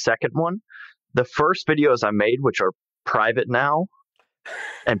towards the second one. The first videos I made, which are private now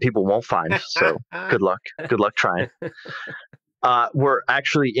and people won't find, so good luck trying, were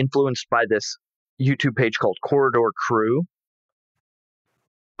actually influenced by this YouTube page called Corridor Crew,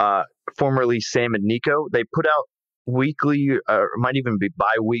 formerly Sam and Nico. They put out weekly, or might even be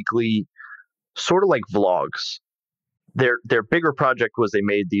bi-weekly, sort of like vlogs. Their bigger project was they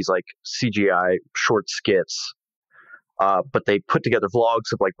made these like CGI short skits, but they put together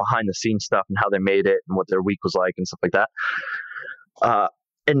vlogs of like behind the scenes stuff and how they made it and what their week was like and stuff like that.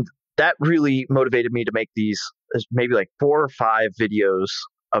 And that really motivated me to make these maybe like 4 or 5 videos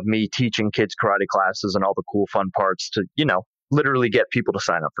of me teaching kids karate classes and all the cool fun parts to, literally get people to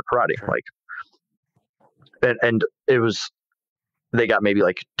sign up for karate. Sure. And it was, they got maybe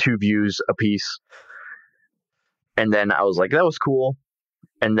like 2 views a piece. And then I was like, that was cool.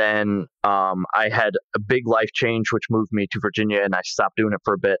 And then I had a big life change, which moved me to Virginia, and I stopped doing it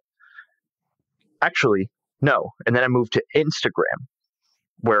for a bit. Actually, no. And then I moved to Instagram,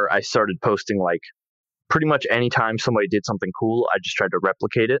 where I started posting like pretty much anytime somebody did something cool, I just tried to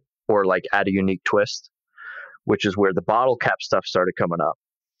replicate it or like add a unique twist, which is where the bottle cap stuff started coming up.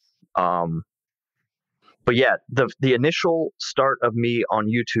 But yeah, the initial start of me on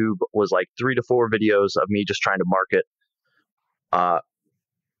YouTube was like 3 to 4 videos of me just trying to market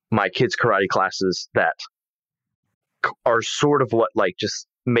my kids' karate classes that are sort of what like just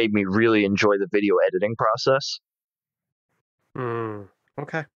made me really enjoy the video editing process.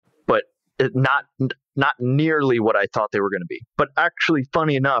 Okay. But not nearly what I thought they were going to be. But actually,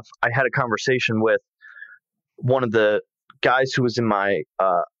 funny enough, I had a conversation with one of the guys who was in my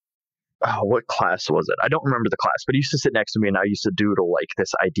what class was it? I don't remember the class, but he used to sit next to me and I used to doodle like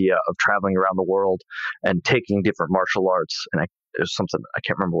this idea of traveling around the world and taking different martial arts. And it was something, I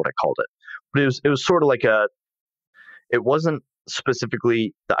can't remember what I called it, but it was sort of like it wasn't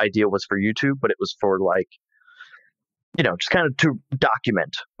specifically the idea was for YouTube, but it was for like, just kind of to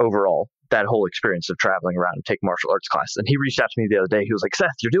document overall that whole experience of traveling around and taking martial arts classes. And he reached out to me the other day. He was like, Seth,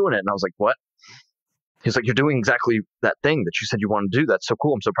 you're doing it. And I was like, what? He's like, you're doing exactly that thing that you said you wanted to do. That's so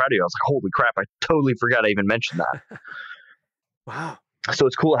cool. I'm so proud of you. I was like, holy crap. I totally forgot I even mentioned that. Wow. So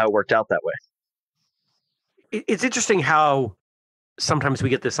it's cool how it worked out that way. It's interesting how sometimes we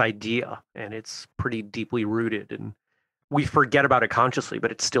get this idea and it's pretty deeply rooted and we forget about it consciously,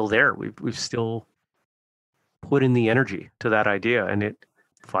 but it's still there. We've still put in the energy to that idea and it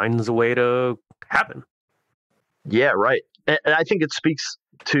finds a way to happen. Yeah, right. And I think it speaks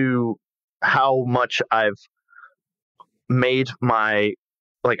to how much I've made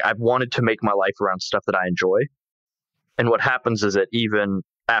I've wanted to make my life around stuff that I enjoy. And what happens is that even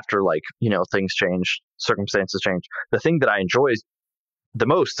after things change, circumstances change, the thing that I enjoy the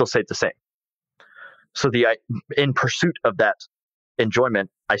most still stayed the same. So in pursuit of that enjoyment,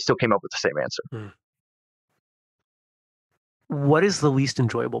 I still came up with the same answer. What is the least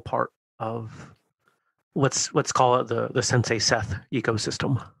enjoyable part of let's call it the Sensei Seth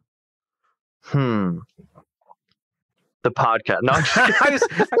ecosystem? Hmm. The podcast. No, I'm just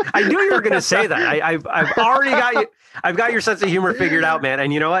I knew you were going to say that. I've already got you. I've got your sense of humor figured out, man.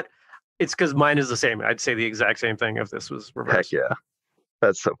 And you know what? It's because mine is the same. I'd say the exact same thing if this was reversed. Heck yeah.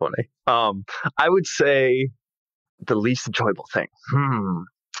 That's so funny. I would say the least enjoyable thing.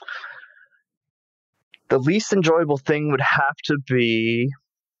 The least enjoyable thing would have to be.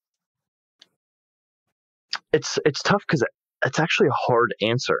 It's tough because it's actually a hard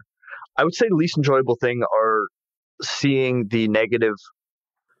answer. I would say the least enjoyable thing are seeing the negative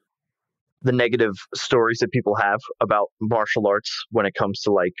stories that people have about martial arts when it comes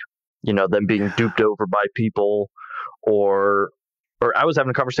to like, them being duped over by people, or I was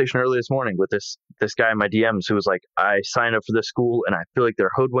having a conversation earlier this morning with this guy in my DMs who was like, I signed up for this school and I feel like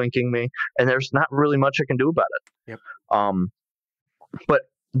they're hoodwinking me, and there's not really much I can do about it. Yep. But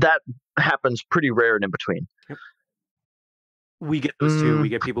that happens pretty rare and in between. Yep. We get those too. We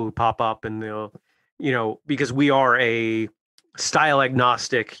get people who pop up and they'll, because we are a style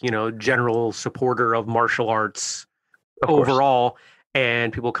agnostic, general supporter of martial arts overall,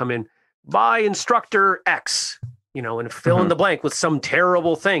 and people come in by instructor X, and fill in the blank with some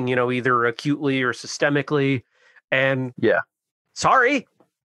terrible thing, either acutely or systemically. And sorry,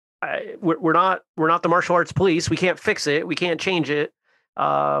 we're not the martial arts police. We can't fix it. We can't change it.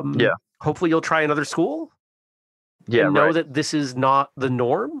 Hopefully you'll try another school. Know that this is not the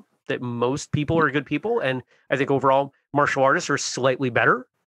norm, that most people are good people. And I think overall martial artists are slightly better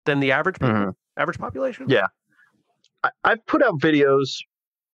than the average people, average population. Yeah. I've put out videos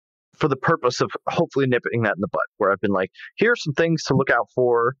for the purpose of hopefully nipping that in the butt, where I've been like, here are some things to look out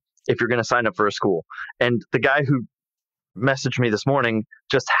for if you're going to sign up for a school. And the guy who messaged me this morning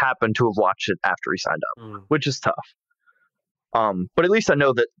just happened to have watched it after he signed up, which is tough. But at least I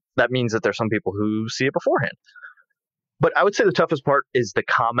know that means that there's some people who see it beforehand. But I would say the toughest part is the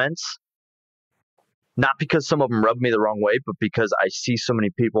comments, not because some of them rub me the wrong way, but because I see so many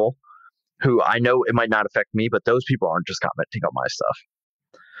people who I know it might not affect me, but those people aren't just commenting on my stuff.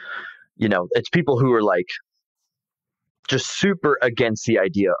 It's people who are like just super against the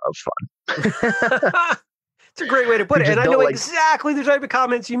idea of fun. It's a great way to put it. And I know exactly the type of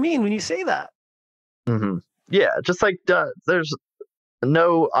comments you mean when you say that. Mm-hmm. Yeah, just like there's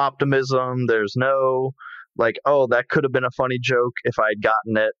no optimism. There's no like, oh, that could have been a funny joke if I'd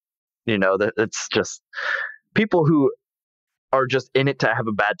gotten it. It's just people who are just in it to have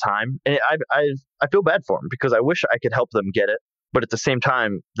a bad time. And I feel bad for them because I wish I could help them get it. But at the same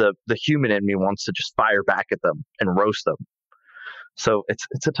time, the human in me wants to just fire back at them and roast them. So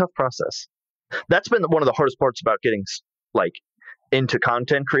it's a tough process. That's been one of the hardest parts about getting like into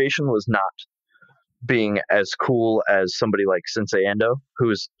content creation, was not being as cool as somebody like Sensei Ando, who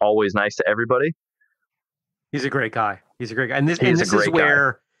is always nice to everybody. He's a great guy. And this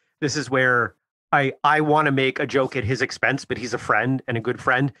is where I want to make a joke at his expense, but he's a friend and a good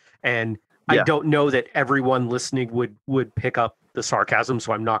friend. And I don't know that everyone listening would pick up the sarcasm,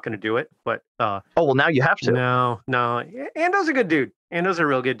 so I'm not going to do it. But well, now you have to. No. Ando's a good dude. Ando's a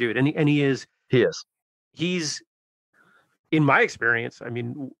real good dude, and he is. He's, in my experience, I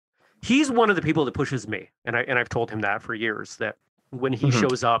mean, he's one of the people that pushes me, and I've told him that for years, that when he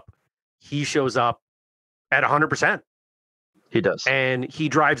shows up at 100%. He does, and he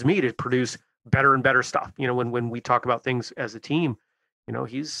drives me to produce better and better stuff. When we talk about things as a team,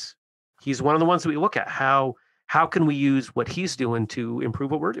 he's one of the ones that we look at. How can we use what he's doing to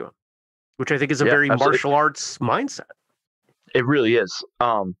improve what we're doing? Which I think is a very martial arts mindset. It really is.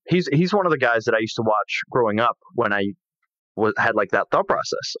 He's one of the guys that I used to watch growing up when I had like that thought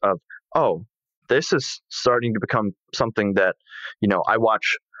process of, oh, this is starting to become something that, I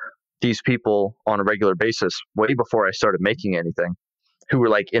watch these people on a regular basis way before I started making anything, who were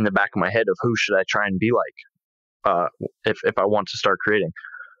like in the back of my head of who should I try and be like, if I want to start creating,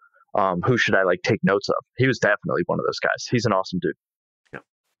 who should I like take notes of? He was definitely one of those guys. He's an awesome dude.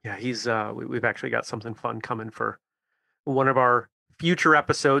 Yeah. He's, we've actually got something fun coming for one of our future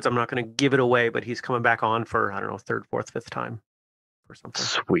episodes. I'm not going to give it away, but he's coming back on for, I don't know, third, fourth, fifth time or something.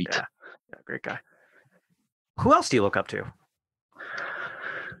 Sweet. Yeah, great guy. Who else do you look up to?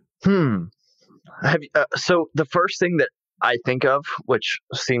 So the first thing that I think of, which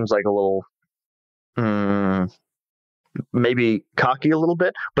seems like a little maybe cocky a little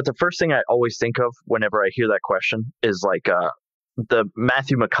bit, but the first thing I always think of whenever I hear that question is like the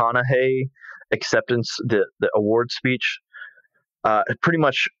Matthew McConaughey acceptance, the award speech. Pretty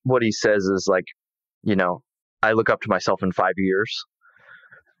much what he says is like, I look up to myself in 5 years.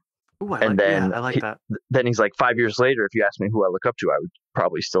 Ooh, I like that. Then he's like, 5 years later, if you ask me who I look up to, I would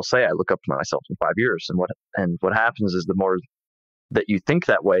probably still say I look up to myself in 5 years. And what happens is the more that you think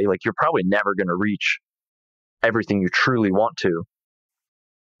that way, like you're probably never going to reach everything you truly want to,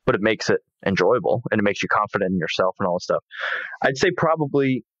 but it makes it enjoyable and it makes you confident in yourself and all that stuff. I'd say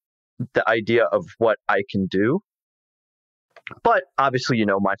probably the idea of what I can do. But obviously, you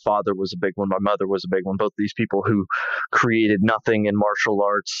know, my father was a big one. My mother was a big one. Both these people who created nothing in martial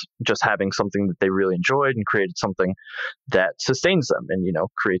arts, just having something that they really enjoyed and created something that sustains them and, you know,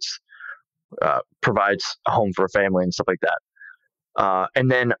 provides a home for a family and stuff like that.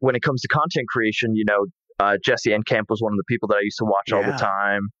 And then when it comes to content creation, you know, Jesse Enkamp was one of the people that I used to watch all the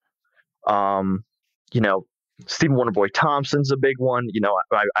time. You know, Stephen Wonderboy Thompson's a big one. You know,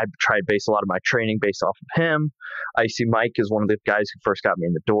 I try to base a lot of my training based off of him. Icy Mike is one of the guys who first got me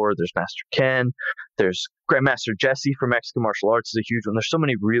in the door. There's Master Ken. There's Grandmaster Jesse from Mexican martial arts is a huge one. There's so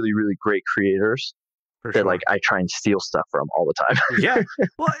many really, really great creators that like I try and steal stuff from all the time. Yeah.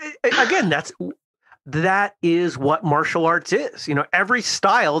 Well, again, that is what martial arts is. You know, every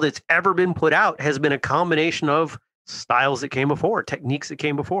style that's ever been put out has been a combination of styles that came before, techniques that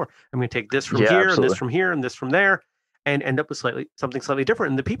came before. I'm going to take this from here, absolutely, and this from here, and this from there, and end up with something slightly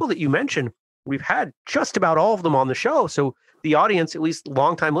different. And the people that you mentioned, we've had just about all of them on the show. So the audience, at least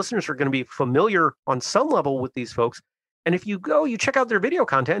longtime listeners, are going to be familiar on some level with these folks. And if you check out their video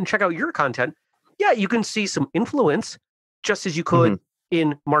content and check out your content, yeah, you can see some influence just as you could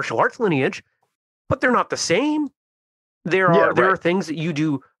in martial arts lineage, but they're not the same. There are things that you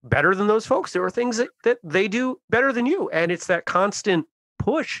do better than those folks. There are things that they do better than you. And it's that constant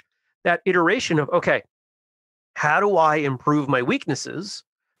push, that iteration of, okay, how do I improve my weaknesses?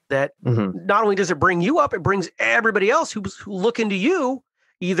 That not only does it bring you up, it brings everybody else who look into you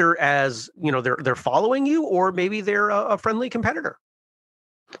either as, you know, they're following you or maybe they're a friendly competitor.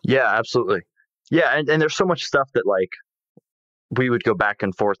 Yeah, absolutely. Yeah. And there's so much stuff that like we would go back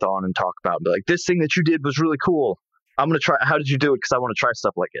and forth on and talk about and be like, this thing that you did was really cool. I'm going to try. How did you do it? Because I want to try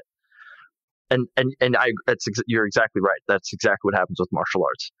stuff like it. And you're exactly right. That's exactly what happens with martial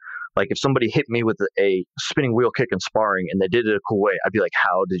arts. Like if somebody hit me with a spinning wheel kick in sparring and they did it a cool way, I'd be like,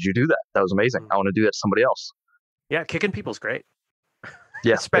 how did you do that? That was amazing. I want to do that to somebody else. Yeah. Kicking people's great.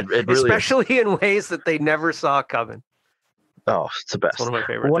 Yeah. it really especially in ways that they never saw coming. Oh, it's the best. It's one of my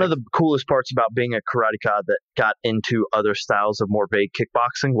favorite One things. of the coolest parts about being a karateka that got into other styles of more vague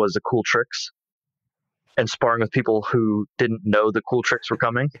kickboxing was the cool tricks. And sparring with people who didn't know the cool tricks were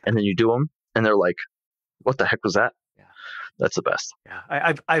coming, and then you do them, and they're like, "What the heck was that?" Yeah, that's the best.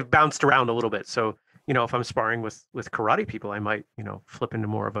 Yeah, I've bounced around a little bit, so you know, if I'm sparring with karate people, I might, you know, flip into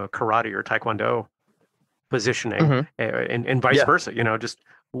more of a karate or taekwondo positioning, and vice versa. You know, just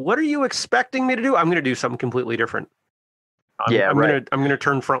what are you expecting me to do? I'm going to do something completely different. I'm going to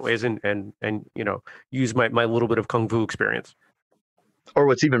turn front ways and you know, use my little bit of kung fu experience. Or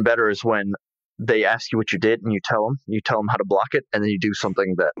what's even better is when they ask you what you did and you tell them how to block it, and then you do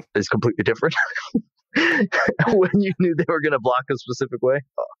something that is completely different when you knew they were going to block a specific way.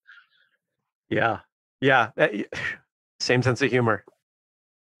 Oh. Yeah. Same sense of humor.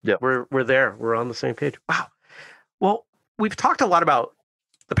 Yeah. We're there. We're on the same page. Wow. Well, we've talked a lot about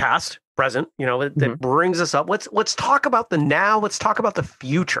the past, present, you know, that brings us up. Let's talk about the now. Let's talk about the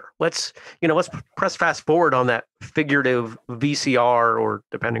future. Let's press fast forward on that figurative VCR, or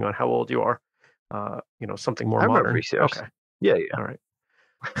depending on how old you are, you know, something more modern. Remember VCRs. Okay. Yeah. All right.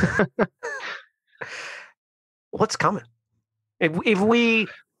 What's coming? If we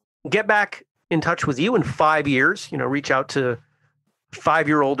get back in touch with you in 5 years, you know, reach out to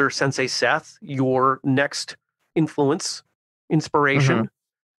 5-year-older Sensei Seth, your next influence, inspiration,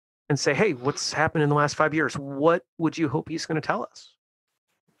 and say, hey, what's happened in the last 5 years? What would you hope he's going to tell us?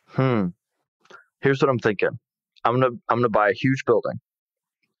 Here's what I'm thinking. I'm gonna buy a huge building,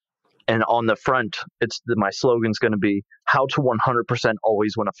 and on the front, my slogan's going to be how to 100%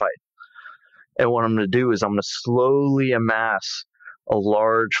 always win a fight. And what I'm going to do is I'm going to slowly amass a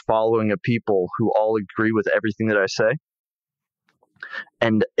large following of people who all agree with everything that I say.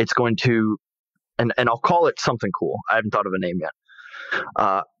 And it's going to, and I'll call it something cool. I haven't thought of a name yet.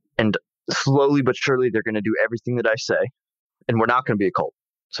 And slowly but surely, they're going to do everything that I say. And we're not going to be a cult.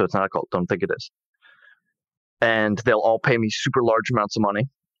 So it's not a cult. Don't think it is. And they'll all pay me super large amounts of money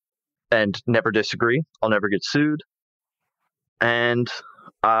and never disagree. I'll never get sued. And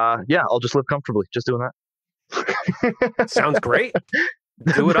I'll just live comfortably just doing that. Sounds great.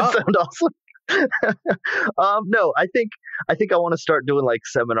 Do it up. Sound awesome. No, I think I want to start doing like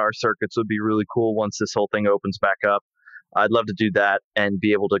seminar circuits. Would be really cool once this whole thing opens back up. I'd love to do that and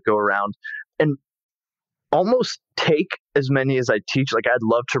be able to go around and almost take as many as I teach. Like I'd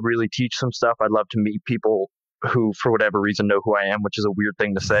love to really teach some stuff. I'd love to meet people who, for whatever reason, know who I am, which is a weird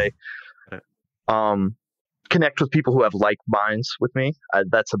thing to say. connect with people who have like minds with me.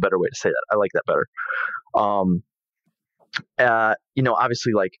 That's a better way to say that. I like that better.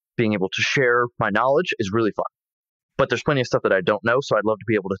 Obviously, like being able to share my knowledge is really fun, but there's plenty of stuff that I don't know. So I'd love to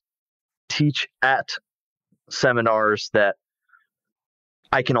be able to teach at seminars that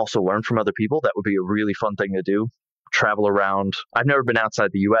I can also learn from other people. That would be a really fun thing to do. Travel around. I've never been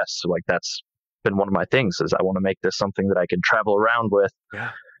outside the US. So like that's been one of my things is I want to make this something that I can travel around with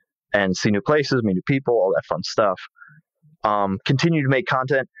and see new places, meet new people, all that fun stuff. Continue to make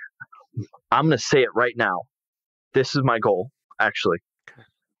content. I'm going to say it right now. This is my goal, actually.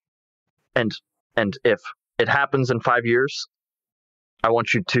 And if it happens in 5 years, I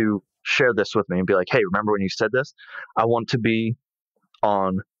want you to share this with me and be like, hey, remember when you said this? I want to be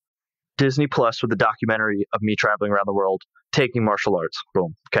on Disney Plus with a documentary of me traveling around the world, taking martial arts.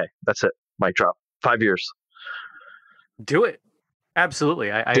 Boom. Okay. That's it. Mic drop. 5 years. Do it.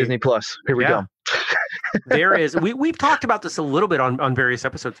 Absolutely. Disney Plus. Here we go. There is. We've talked about this a little bit on various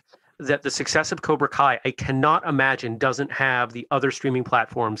episodes, that the success of Cobra Kai, I cannot imagine, doesn't have the other streaming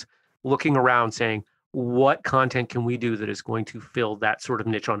platforms looking around saying, what content can we do that is going to fill that sort of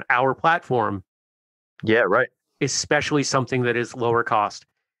niche on our platform? Yeah, right. Especially something that is lower cost.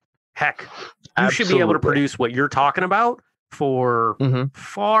 Heck, you should be able to produce what you're talking about for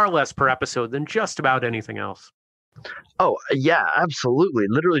far less per episode than just about anything else. Oh, yeah, absolutely.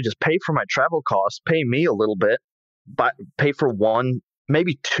 Literally just pay for my travel costs, pay me a little bit, but pay for one,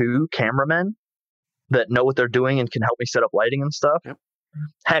 maybe two cameramen that know what they're doing and can help me set up lighting and stuff. Yep.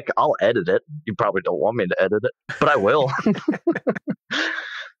 Heck, I'll edit it. You probably don't want me to edit it, but I will.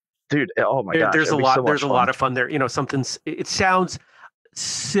 Dude, oh my gosh. There's a lot of fun there. You know, it sounds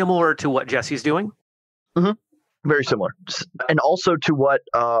similar to what Jesse's doing. Mm-hmm. Very similar. And also to what,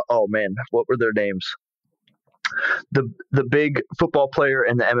 what were their names? The big football player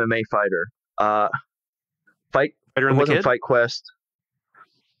and the MMA fighter. It wasn't Fight Quest.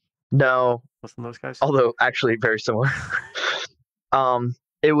 No. Wasn't those guys? Although actually very similar.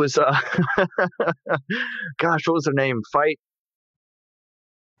 It was gosh, what was their name?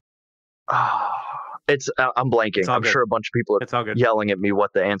 I'm blanking. I'm sure a bunch of people are yelling at me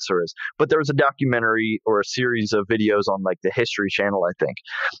what the answer is. But there was a documentary or a series of videos on like the History Channel, I think,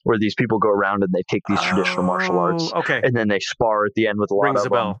 where these people go around and they take these traditional martial arts, and then they spar at the end with a lot of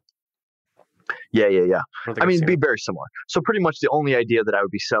them. Yeah. I mean, it'd be very similar. So pretty much the only idea that I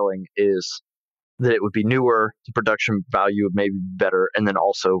would be selling is that it would be newer, the production value would maybe be better, and then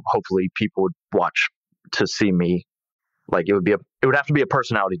also hopefully people would watch to see me. Like it would have to be a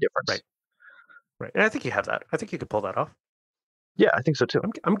personality difference. Right. And I think you have that. I think you could pull that off. Yeah, I think so too.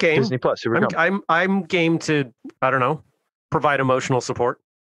 I'm game. Disney Plus. Here we go. I'm game to, I don't know, provide emotional support.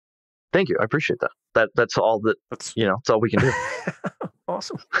 Thank you. I appreciate that. That's all that's all we can do.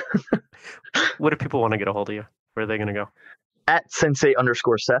 Awesome. What do people want to get a hold of you? Where are they going to go? At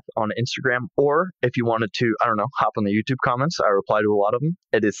Sensei_Seth on Instagram, or if you wanted to, I don't know, hop on the YouTube comments. I reply to a lot of them.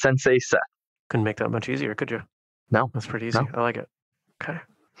 It is Sensei Seth. Couldn't make that much easier, could you? No. That's pretty easy. No. I like it. Okay.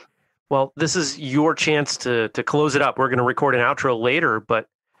 Well, this is your chance to close it up. We're going to record an outro later, but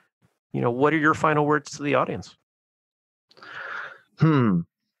what are your final words to the audience?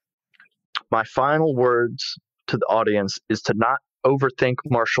 My final words to the audience is to not overthink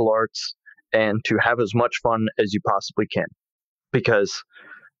martial arts and to have as much fun as you possibly can. Because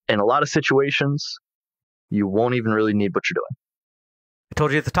in a lot of situations, you won't even really need what you're doing. I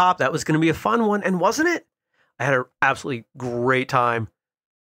told you at the top that was going to be a fun one, and wasn't it? I had an absolutely great time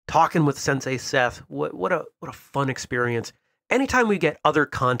talking with Sensei Seth. What a fun experience. Anytime we get other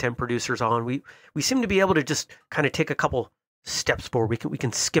content producers on, we seem to be able to just kind of take a couple steps forward. We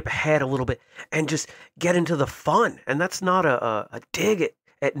can skip ahead a little bit and just get into the fun. And that's not a dig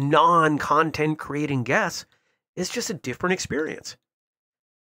at non-content creating guests. It's just a different experience.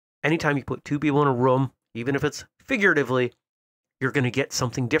 Anytime you put two people in a room, even if it's figuratively, you're going to get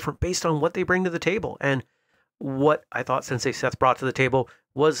something different based on what they bring to the table. And what I thought Sensei Seth brought to the table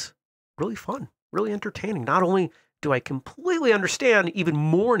was really fun, really entertaining. Not only do I completely understand even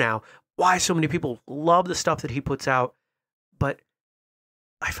more now why so many people love the stuff that he puts out, but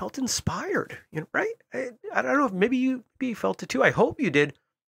I felt inspired, right? I don't know if maybe you felt it too. I hope you did.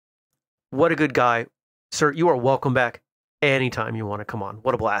 What a good guy. Sir, you are welcome back anytime you want to come on.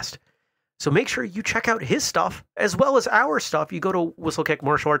 What a blast. So make sure you check out his stuff as well as our stuff. You go to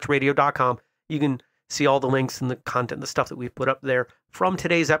whistlekickmartialartsradio.com. You can see all the links and the content, the stuff that we've put up there from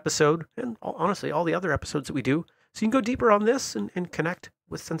today's episode, and honestly, all the other episodes that we do. So you can go deeper on this and connect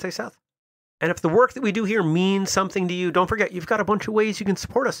with Sensei Seth. And if the work that we do here means something to you, don't forget, you've got a bunch of ways you can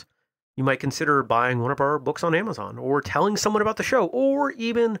support us. You might consider buying one of our books on Amazon, or telling someone about the show, or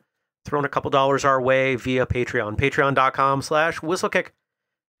even throwing a couple dollars our way via Patreon, patreon.com/whistlekick.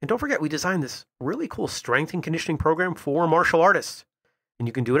 And don't forget, we designed this really cool strength and conditioning program for martial artists. And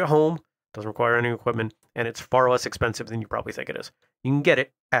you can do it at home, doesn't require any equipment, and it's far less expensive than you probably think it is. You can get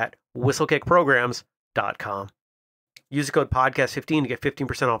it at whistlekickprograms.com. Use the code podcast15 to get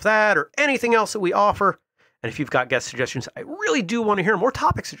 15% off that or anything else that we offer. And if you've got guest suggestions, I really do want to hear more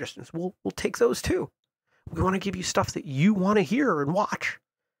topic suggestions. We'll take those too. We want to give you stuff that you want to hear and watch.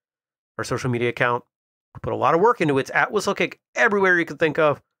 Our social media account, we put a lot of work into it. It's at Whistlekick everywhere you can think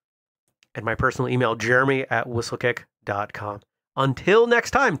of. And my personal email, jeremy@whistlekick.com. Until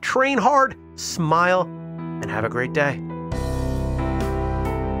next time, train hard, smile, and have a great day.